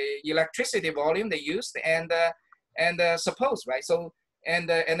electricity volume they used and suppose, right? So and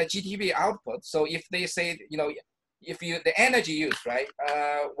the GDP output. So if they say if the energy use, right?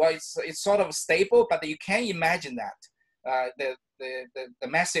 Well, it's sort of stable, but you can't imagine that the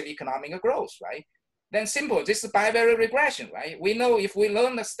massive economic growth, right? Then simple. This is bivariate regression, right? We know if we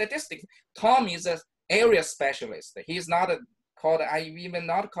learn the statistics. Tom is an area specialist. He's not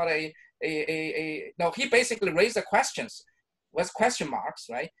no, he basically raised the questions with question marks,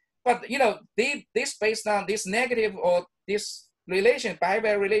 right? But this based on this negative or this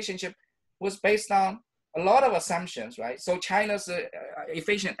bivariate relationship was based on a lot of assumptions, right? So China's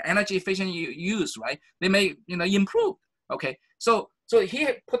energy efficient use, right? They may improve. Okay, so he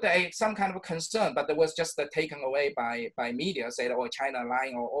put some kind of concern, but it was just taken away by media, say, oh, China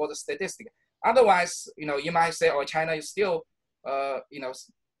lying or all the statistics. Otherwise, you might say, oh, China is still,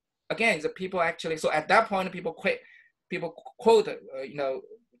 again, the people actually. So at that point, people quote,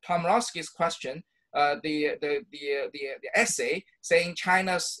 Tom Lofsky's question, the essay saying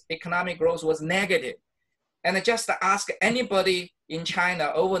China's economic growth was negative, and just ask anybody in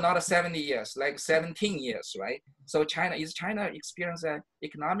China over not 70 years, like 17 years, right? So is China experience an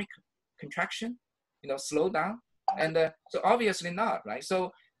economic contraction, slowdown, and so obviously not, right?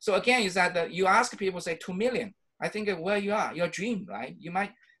 So again, is that you ask people, say 2 million. I think where you are, your dream, right? You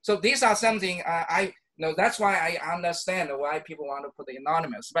might. So these are something that's why I understand why people want to put the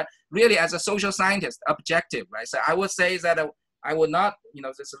anonymous. But really, as a social scientist, objective, right? So I would say that I would not,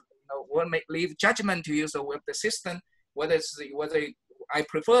 will leave judgment to you. So with the system, whether I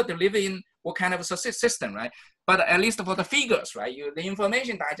prefer to live in what kind of a system, right? But at least for the figures, right? The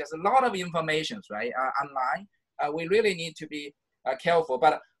information digest, a lot of informations, right? Online, we really need to be careful.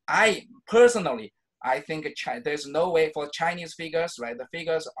 But I personally, I think there's no way for Chinese figures, right? The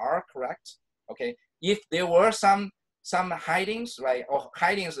figures are correct, okay? If there were some hidings, right, or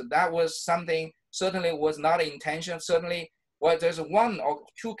hidings, that was something certainly was not intention. Certainly, well, there's 1 or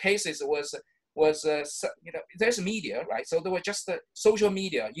 2 cases was there's media, right? So there were just the social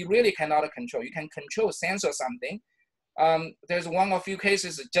media. You really cannot control. You can control, censor something. There's 1 or few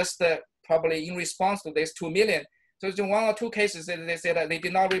cases just probably in response to this 2 million. So there's 1 or 2 cases that they said that they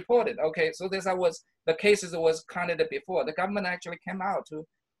did not report it. Okay, so this was the cases that was counted before. The government actually came out to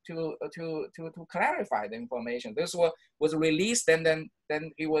clarify the information. This was released, and then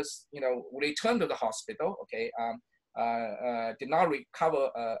he was returned to the hospital. Okay, did not recover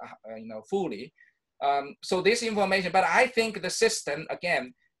fully. So this information, but I think the system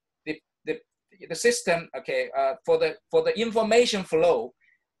again, the system, okay, for the information flow.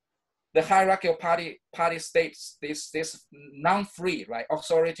 The hierarchical party states, this non-free, right,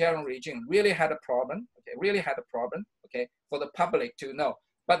 authoritarian regime really had a problem. Okay, really had a problem. Okay, for the public to know.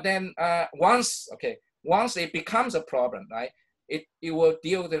 But then once it becomes a problem, right, it will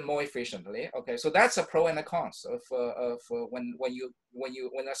deal with it more efficiently. Okay, so that's a pro and a cons of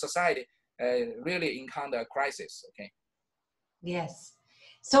when a society really encounter a crisis. Okay. Yes.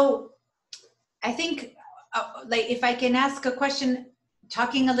 So I think, like, if I can ask a question,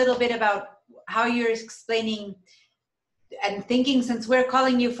 talking a little bit about how you're explaining and thinking, since we're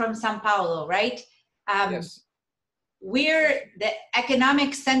calling you from Sao Paulo, right? Yes. We're the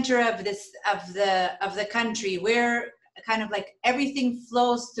economic center of the country. We're kind of like everything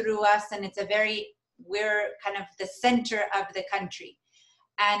flows through us, and we're kind of the center of the country.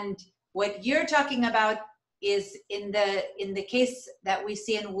 And what you're talking about is in the case that we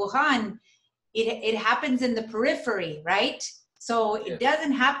see in Wuhan, it happens in the periphery, right? So it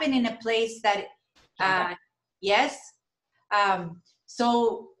doesn't happen in a place that, yes.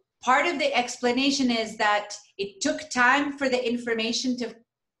 So part of the explanation is that it took time for the information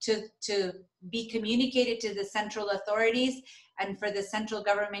to be communicated to the central authorities and for the central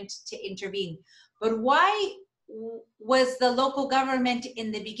government to intervene. But why was the local government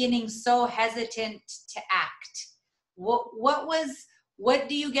in the beginning so hesitant to act? What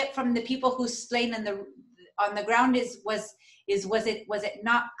do you get from the people who explain on the ground? Was it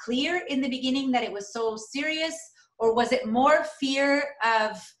not clear in the beginning that it was so serious, or was it more fear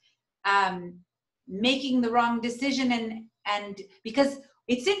of making the wrong decision? And because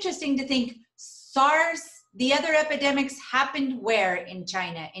it's interesting to think SARS, the other epidemics happened where in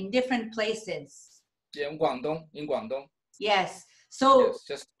China, in different places. Yeah, in Guangdong. Yes. So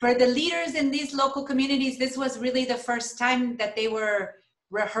yes, for the leaders in these local communities, this was really the first time that they were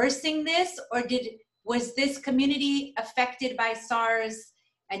rehearsing this, or was this community affected by SARS,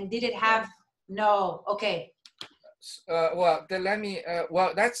 and did it have, no, okay. Well, then let me,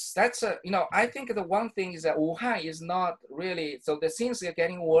 well, that's I think the one thing is that Wuhan is not really, so the things are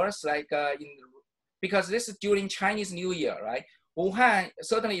getting worse, like because this is during Chinese New Year, right? Wuhan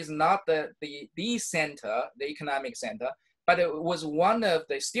certainly is not the center, the economic center, but it was one of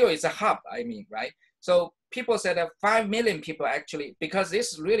the, still it's a hub, I mean, right? So people said that 5 million people actually, because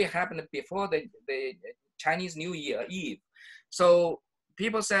this really happened before the Chinese New Year Eve. So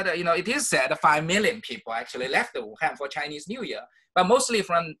people said, it is said 5 million people actually left Wuhan for Chinese New Year, but mostly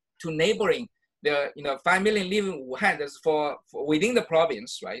to neighboring, 5 million live in Wuhan, that's for within the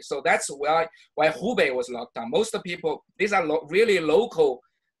province, right? So that's why Hubei was locked down. Most of the people, these are really local,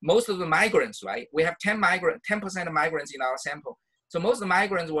 most of the migrants, right? We have 10% of migrants in our sample. So most of the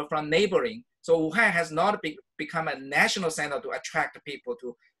migrants were from neighboring. So Wuhan has not become a national center to attract people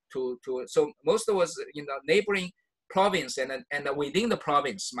so most of us, neighboring province and within the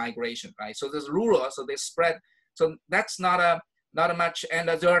province migration, right? So there's rural, so they spread. So that's not a much, and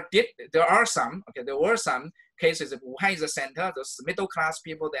there were some cases of Wuhan is a center. Those middle class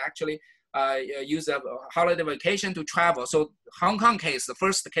people, they actually use a holiday vacation to travel. So Hong Kong case, the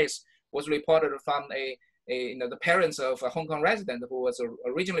first case was reported from the parents of a Hong Kong resident who was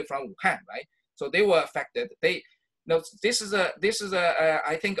originally from Wuhan, right? So they were affected. This is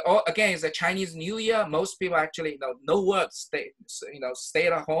I think again is a Chinese New Year. Most people actually no work, stay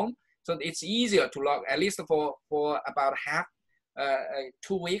at home. So it's easier to log, at least for about half.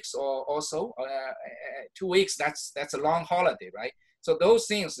 2 weeks or so, 2 weeks, that's a long holiday, right? So those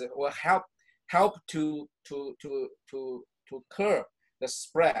things will help to curb the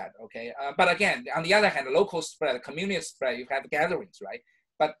spread, okay? But again, on the other hand, local spread, community spread, you have gatherings, right?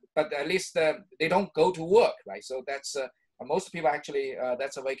 But at least they don't go to work, right? So that's most people actually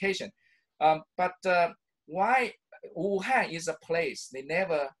that's a vacation. But why Wuhan is a place they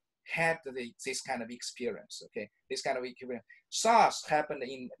never had this kind of experience, okay? This kind of experience. SARS happened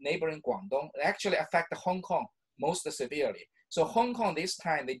in neighboring Guangdong. It actually affected Hong Kong most severely. So Hong Kong this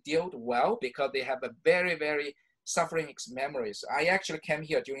time they dealt well because they have a very, very suffering memories. I actually came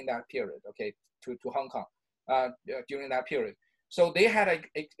here during that period, okay, to Hong Kong during that period. So they had a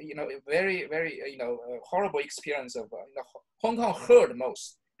very, very horrible experience of Hong Kong hurt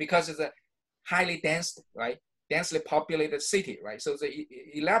most because it's a highly dense, right? Densely populated city, right? So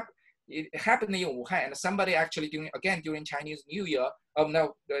it happened in Wuhan, and somebody actually during Chinese New Year,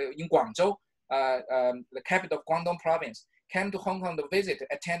 in Guangzhou, the capital of Guangdong province, came to Hong Kong to visit,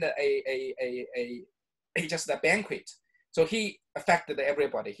 attended just a banquet. So he affected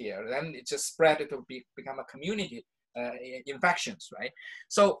everybody here, and it just spread to become a community infections, right?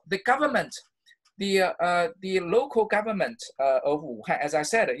 So the government, the local government of Wuhan, as I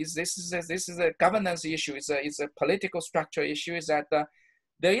said, this is a governance issue. It's a political structure issue. Is that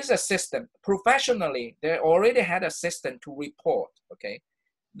there is a system professionally. They already had a system to report. Okay,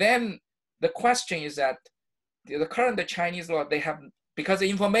 then the question is that the current Chinese law, they have, because the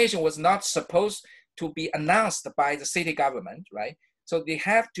information was not supposed, to be announced by the city government, right? So they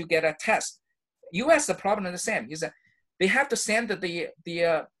have to get a test. US, the problem is the same, is that they have to send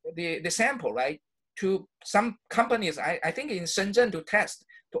the sample, right, to some companies, I think in Shenzhen to test,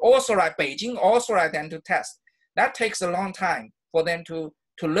 to authorize, Beijing authorize them to test. That takes a long time for them to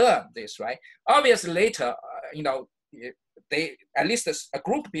learn this, right? Obviously later, you know, they, at least a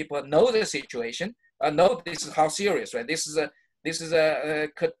group of people know the situation, know this is how serious, right? This is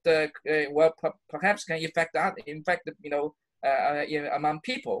could well perhaps can affect that, you know, among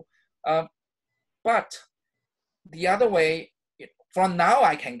people. But the other way, from now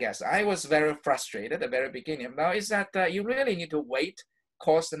I can guess, I was very frustrated at the very beginning. Now is that you really need to wait,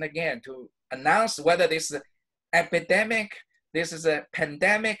 cost and again to announce whether this is an epidemic, this is a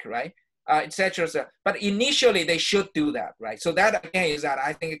pandemic, right? Etc. But initially they should do that, right? So that again is that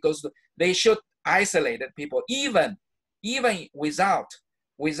I think it goes to, they should isolate people even without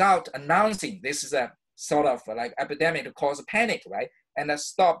announcing this is a sort of like epidemic to cause panic, right? And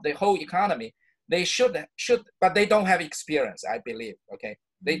stop the whole economy. They should, but they don't have experience, I believe, okay?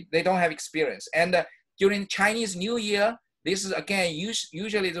 They don't have experience. And during Chinese New Year, this is again,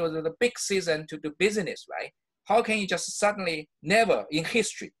 usually the big season to do business, right? How can you just suddenly, never in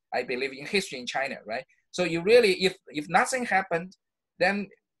history, I believe in history in China, right? So you really, if nothing happened, then,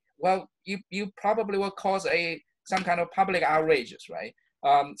 well, you probably will cause some kind of public outrages, right?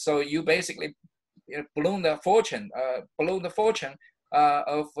 So you basically balloon the fortune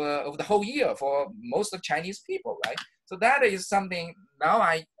of the whole year for most of Chinese people, right? So that is something now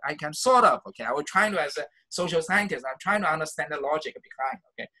I can sort of, okay, I was trying to, as a social scientist, I'm trying to understand the logic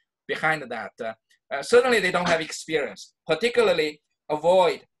behind that. Certainly they don't have experience, particularly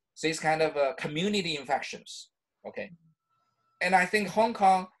avoid these kind of community infections, okay? And I think Hong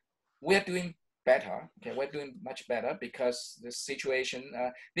Kong, we're doing better, okay? We're doing much better because the situation,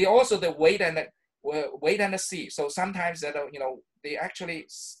 they also the wait and see. So sometimes that, you know, they actually,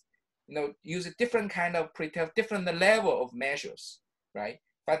 you know, use a different kind of different level of measures, right?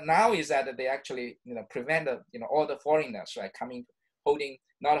 But now is that they actually, you know, prevent, you know, all the foreigners, right,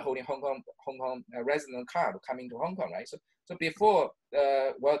 not holding Hong Kong resident card coming to Hong Kong, right? So before,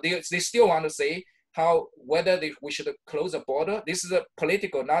 well, they still want to say whether we should close the border. This is a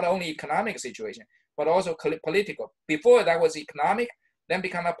political, not only economic situation, but also political. Before that was economic, then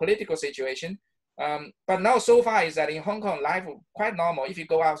become a political situation. But now so far is that in Hong Kong, life is quite normal. If you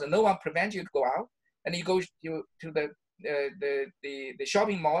go out, so no one prevents you to go out, and you go to the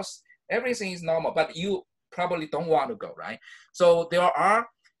shopping malls, everything is normal, but you probably don't want to go, right? So there are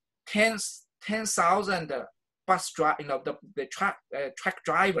 10,000 bus the truck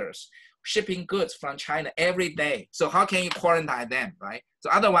drivers shipping goods from China every day. So how can you quarantine them, right? So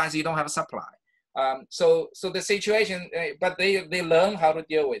otherwise you don't have a supply. So the situation, but they learn how to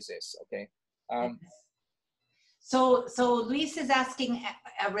deal with this, okay? So Luis is asking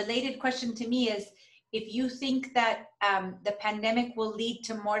a related question to me is, if you think that the pandemic will lead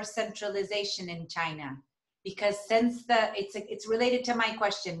to more centralization in China, because since it's related to my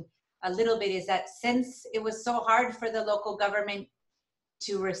question a little bit, is that since it was so hard for the local government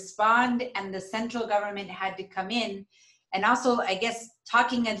to respond and the central government had to come in, and also I guess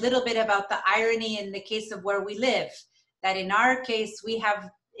talking a little bit about the irony in the case of where we live, that in our case we have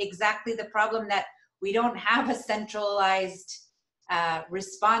exactly the problem that we don't have a centralized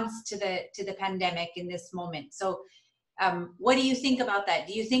response to the pandemic in this moment. So what do you think about that?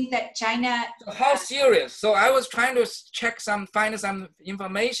 Do you think that China... So how serious? So I was trying to find some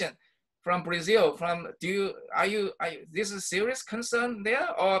information from Brazil. Are you this is serious concern there,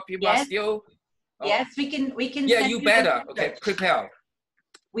 or people are still? Oh. Yes, we can. Yeah, you better. Okay, prepare.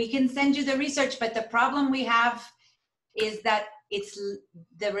 We can send you the research, but the problem we have is that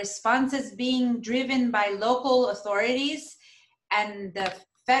the response is being driven by local authorities, and the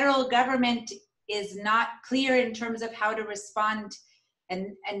federal government is not clear in terms of how to respond.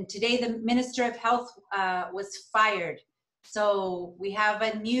 And today the Minister of Health was fired. So we have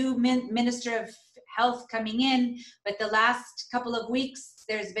a new Minister of Health coming in, but the last couple of weeks,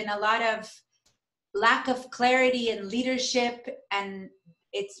 there's been a lot of lack of clarity and leadership, and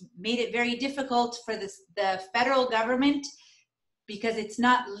it's made it very difficult for the federal government, because it's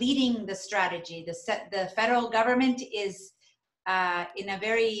not leading the strategy. The federal government is in a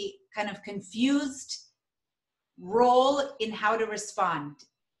very kind of confused role in how to respond,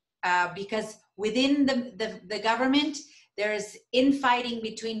 because within the government, there's infighting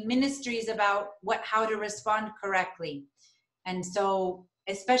between ministries about how to respond correctly. And so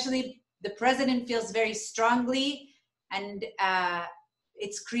especially the president feels very strongly, and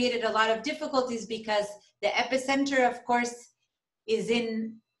it's created a lot of difficulties because the epicenter, of course, is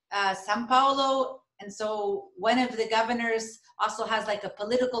in Sao Paulo, And so one of the governors also has like a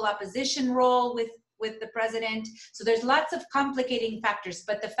political opposition role with the president. So there's lots of complicating factors.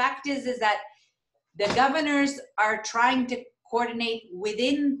 But the fact is that the governors are trying to coordinate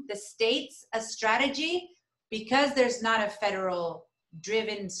within the states a strategy, because there's not a federal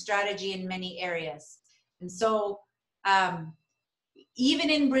driven strategy in many areas. And so even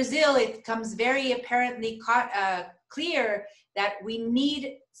in Brazil, it comes very apparently clear that we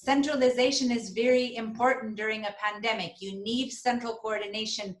need centralization is very important during a pandemic. You need central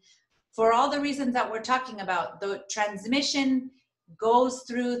coordination for all the reasons that we're talking about. The transmission goes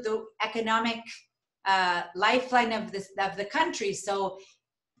through the economic lifeline of the country. So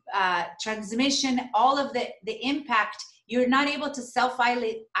transmission, all of the impact, you're not able to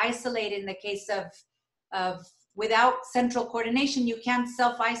self-isolate in the case of without central coordination. You can't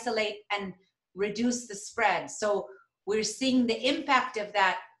self-isolate and reduce the spread. So we're seeing the impact of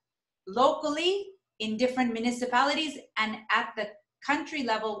that locally in different municipalities and at the country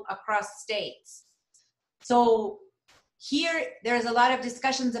level across states. So here, there's a lot of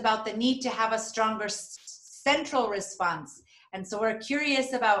discussions about the need to have a stronger central response. And so we're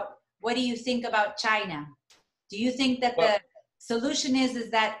curious about, what do you think about China? Do you think that the solution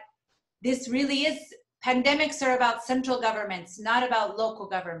is that this really is, pandemics are about central governments, not about local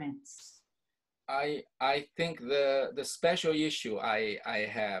governments? I think the special issue I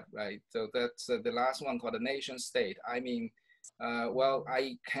have, right? So that's the last one called the nation state. I mean, well,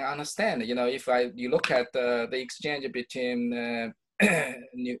 I can understand, you know, if you look at the exchange between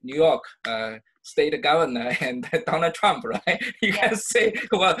New York state governor and Donald Trump, right? You can say,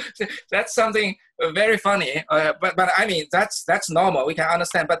 well, that's something very funny, but I mean, that's normal. We can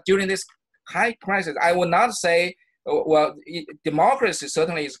understand. But during this high crisis, I would not say, well, democracy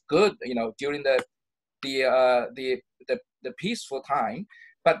certainly is good, you know, during the peaceful time.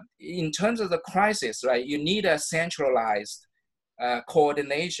 But in terms of the crisis, right, you need a centralized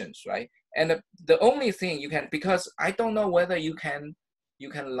coordinations, right? And the only thing you can, because I don't know whether you can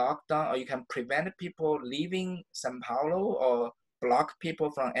lock down or you can prevent people leaving Sao Paulo or block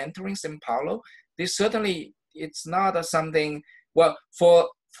people from entering Sao Paulo. This certainly, it's not something, well, for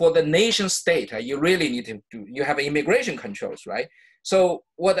the nation state, you really need to do, you have immigration controls, right? So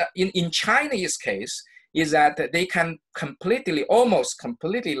what in Chinese case is that they can almost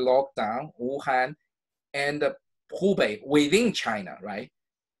completely lock down Wuhan and Hubei within China, right?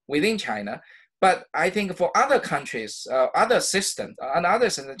 Within China. But I think for other countries, other systems,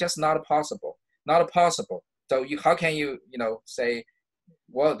 just not possible, not possible. So how can you say,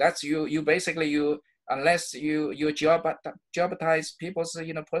 well, that's you basically unless you jeopardize people's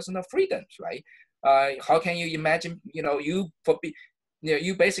personal freedoms, right? How can you imagine you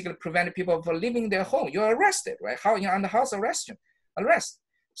basically prevent people from leaving their home? You're arrested, right? How you're under house arrest.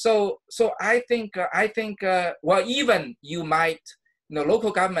 So I think well, even you might,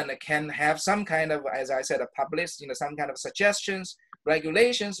 local government can have some kind of, as I said, publish some kind of suggestions,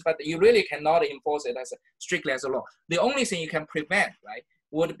 regulations, but you really cannot enforce it as strictly as a law. The only thing you can prevent, right,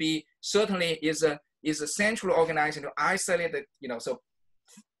 would be certainly is a central organizing to isolate the, so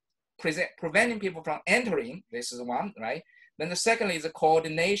preventing people from entering. This is one, right? Then the second is a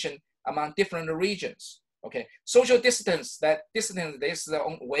coordination among different regions. Okay, social distance. This is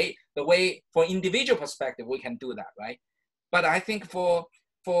the way for individual perspective we can do that, right? But I think for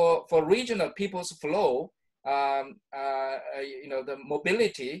regional people's flow, the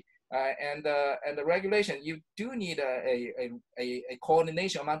mobility and the regulation, you do need a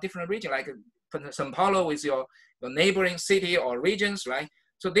coordination among different regions, like Sao Paulo with your neighboring city or regions, right?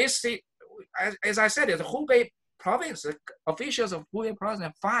 So this, as I said, the Hubei province, the officials of Hubei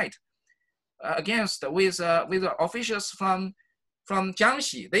province fight against with officials from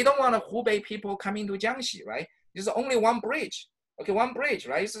Jiangxi. They don't want Hubei people coming to Jiangxi, right? There's only one bridge. Okay, one bridge,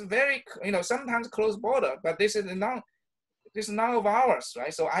 right? It's very, sometimes close border, but this is none of ours,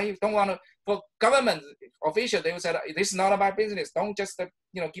 right? So I don't want to, for government officials, they will say, this is not my business. Don't just,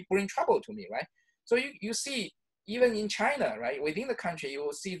 keep bringing trouble to me, right? So you see, even in China, right, within the country, you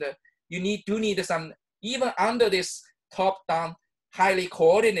will see you do need some, even under this top-down, highly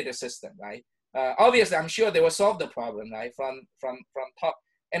coordinated system, right? Obviously, I'm sure they will solve the problem, right, from top.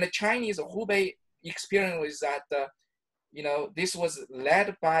 And the Chinese Hubei experience was that, this was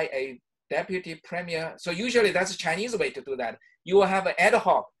led by a deputy premier. So usually that's a Chinese way to do that. You will have an ad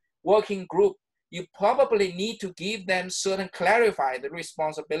hoc working group. You probably need to give them clarify the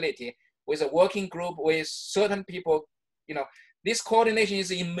responsibility with a working group with certain people. This coordination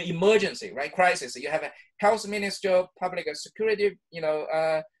is an emergency, right? Crisis. You have a health minister, public security,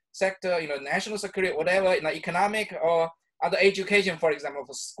 sector, national security, whatever, economic or other education, for example,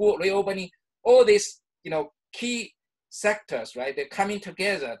 for school reopening. all these, key sectors, right? They're coming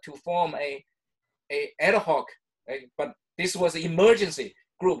together to form a ad hoc, but this was an emergency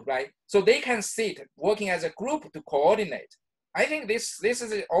group, right? So they can sit working as a group to coordinate. I think this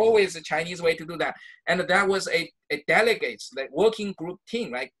is always a Chinese way to do that. And that was a delegates, like working group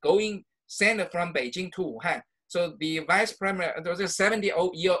team, right? Sent from Beijing to Wuhan. So the vice premier, there was a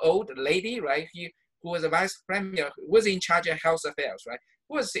 70-year-old lady, right? Who was a vice premier, who was in charge of health affairs, right?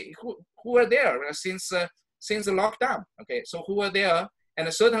 Who were there since the lockdown, okay? So who were there,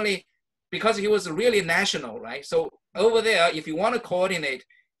 and certainly because he was really national, right? So over there, if you want to coordinate,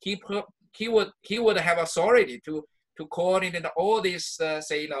 he would have authority to coordinate all these,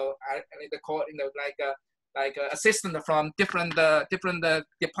 like assistant from different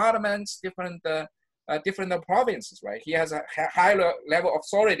departments, different provinces, right? He has a higher level of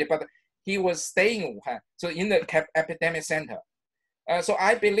authority, but he was staying in Wuhan, so in the epidemic center. So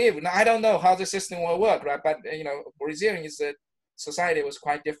I believe, now I don't know how the system will work, right? But Brazilian society was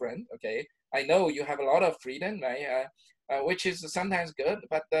quite different. Okay, I know you have a lot of freedom, right? Which is sometimes good,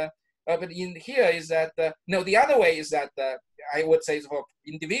 but in here is that the other way is that I would say for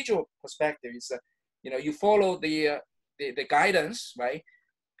individual perspective is you follow the guidance, right?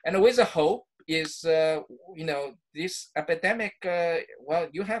 And with the hope is this epidemic. Well,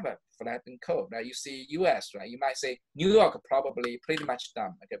 you have a flattened curve, right? You see U.S., right? You might say New York probably pretty much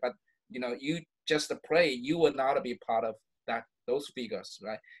done, okay? But you just pray you will not be part of those figures,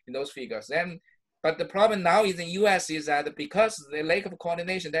 right? In those figures, then. But the problem now is in U.S. is that because the lack of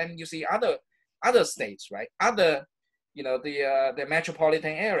coordination, then you see other states, right? Other, the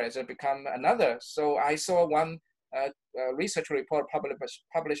metropolitan areas have become another. So I saw one research report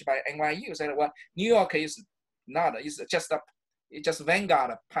published by NYU said, well, New York is just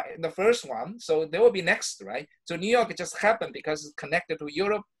vanguard, the first one. So they will be next, right? So New York just happened because it's connected to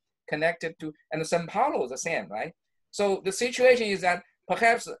Europe, and São Paulo is the same, right? So the situation is that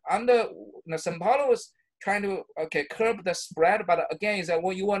perhaps under São Paulo is trying to curb the spread, but again is that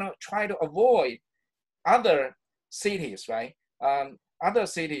you want to try to avoid other cities, right? Other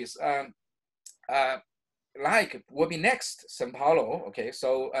cities like will be next São Paulo, okay?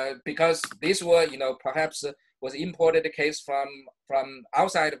 So because these were perhaps was imported case from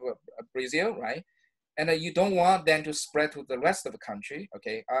outside of Brazil, right? And you don't want them to spread to the rest of the country,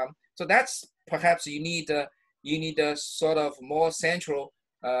 okay? So that's perhaps you need a sort of more central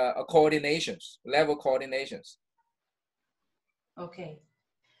level coordinations. Okay.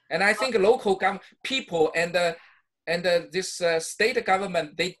 And I think local people and this state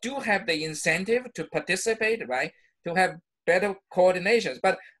government, they do have the incentive to participate, right? To have better coordinations.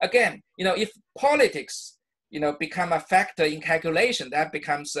 But again, if politics, become a factor in calculation, that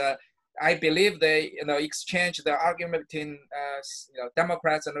becomes, I believe they, exchange the argument between,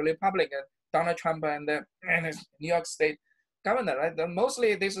 Democrats and Republicans, Donald Trump and the New York State governor, right?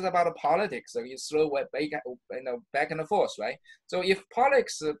 Mostly this is about politics. So you throw back and forth, right? So if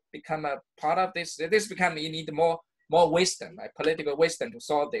politics become a part of this, you need more wisdom, like political wisdom to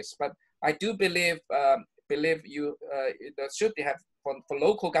solve this. But I do believe you should have for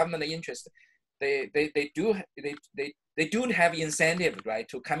local government interest. They do have incentive, right,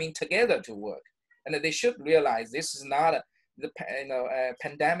 to coming together to work, and they should realize this is not a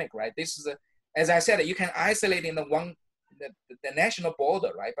pandemic, right? This is as I said, you can isolate in the national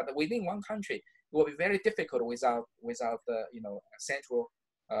border, right? But within one country, it will be very difficult without the central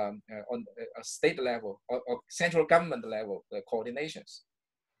on a state level or central government level coordinations.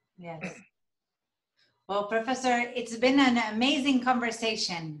 Yes. Well, Professor, it's been an amazing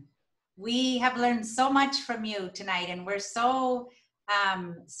conversation. We have learned so much from you tonight, and we're so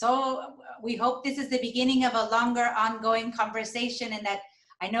we hope this is the beginning of a longer ongoing conversation, and that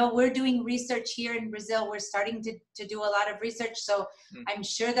I know we're doing research here in Brazil. We're starting to do a lot of research. So I'm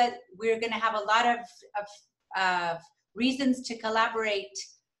sure that we're going to have a lot of reasons to collaborate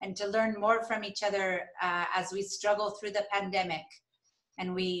and to learn more from each other as we struggle through the pandemic.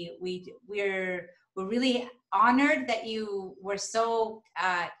 And we're really honored that you were so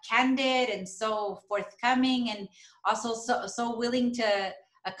candid and so forthcoming, and also so willing to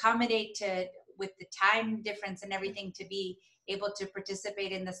accommodate with the time difference and everything to be able to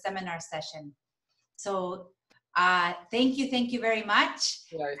participate in the seminar session. So thank you very much.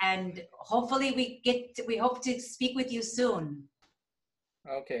 Right. And hopefully we hope to speak with you soon.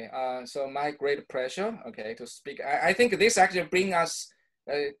 Okay, so my great pleasure, okay, to speak. I think this actually brings us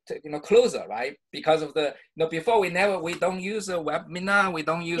closer, right? Because of the, before we don't use a webinar, we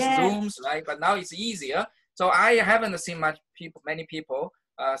don't use Zooms, right? But now it's easier. So I haven't seen many people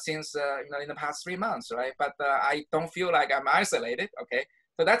since in the past 3 months, right? But I don't feel like I'm isolated, okay?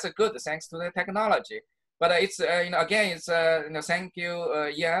 So that's a good, thanks to the technology. But it's, again, it's, thank you,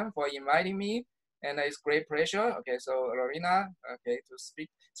 Ian, for inviting me. And it's great pleasure. Okay, so Lorena, okay, to speak.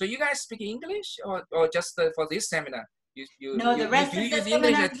 So you guys speak English or just for this seminar? No, the rest of the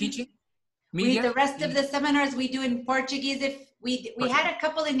seminars, teaching? The rest of the seminars we do in Portuguese. If we had a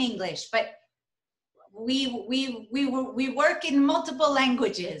couple in English, but we work in multiple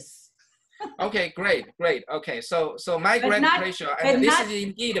languages. Okay, great. Okay, so my great pleasure, and this is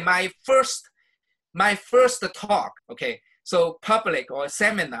indeed my first talk. Okay, so public or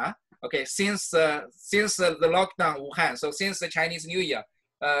seminar. Okay, since the lockdown Wuhan, so since the Chinese New Year,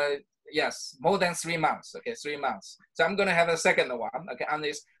 yes, more than 3 months. Okay, 3 months. So I'm gonna have a second one. Okay, on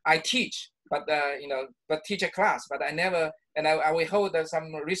this I teach, but but teach a class, but I never, and I will hold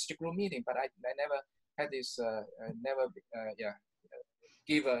some research group meeting, but I never had this,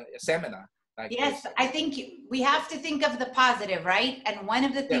 give a seminar. Like yes, this. I think we have to think of the positive, right? And one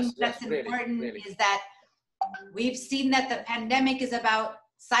of the things that's important is that we've seen that the pandemic is about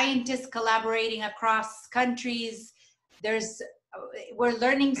scientists collaborating across countries. We're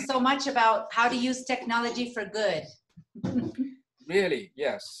learning so much about how to use technology for good. Really,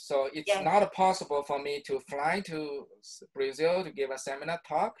 yes. So it's not possible for me to fly to Brazil to give a seminar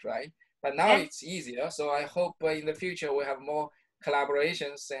talk, right? But now it's easier. So I hope in the future we have more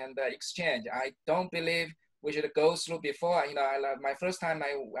collaborations and exchange. I don't believe we should go through before. My first time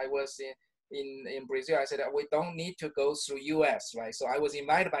I was in Brazil, I said we don't need to go through US, right? So I was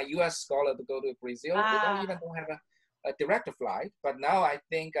invited by US scholar to go to Brazil. We don't have a direct flight, but now I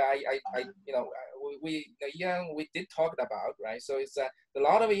think we did talk about, right? So it's a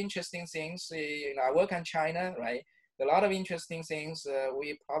lot of interesting things. I work in China, right? A lot of interesting things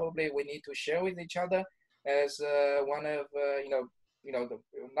we need to share with each other as one of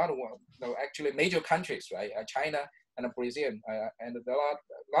actually major countries, right? China and Brazil, and there are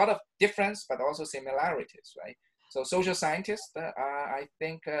a lot of difference, but also similarities, right? So social scientists, I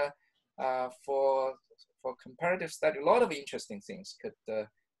think for comparative study, a lot of interesting things could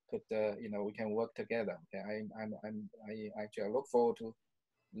we can work together. Okay, I actually look forward to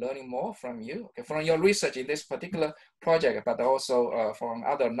learning more from you, okay, from your research in this particular project, but also from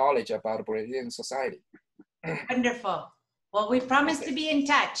other knowledge about Brazilian society. Wonderful. Well, we promise to be in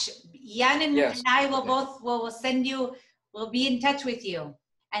touch. Jan and I will send you. We'll be in touch with you.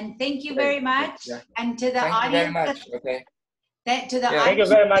 And thank you very much. And to the audience. Thank you very much. Okay. Thank you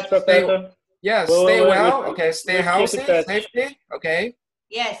very much, Professor. Stay well. Okay. Stay healthy, safety. Okay.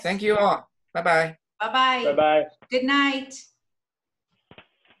 Yes. Thank you all. Bye-bye. Bye-bye. Bye-bye. Good night.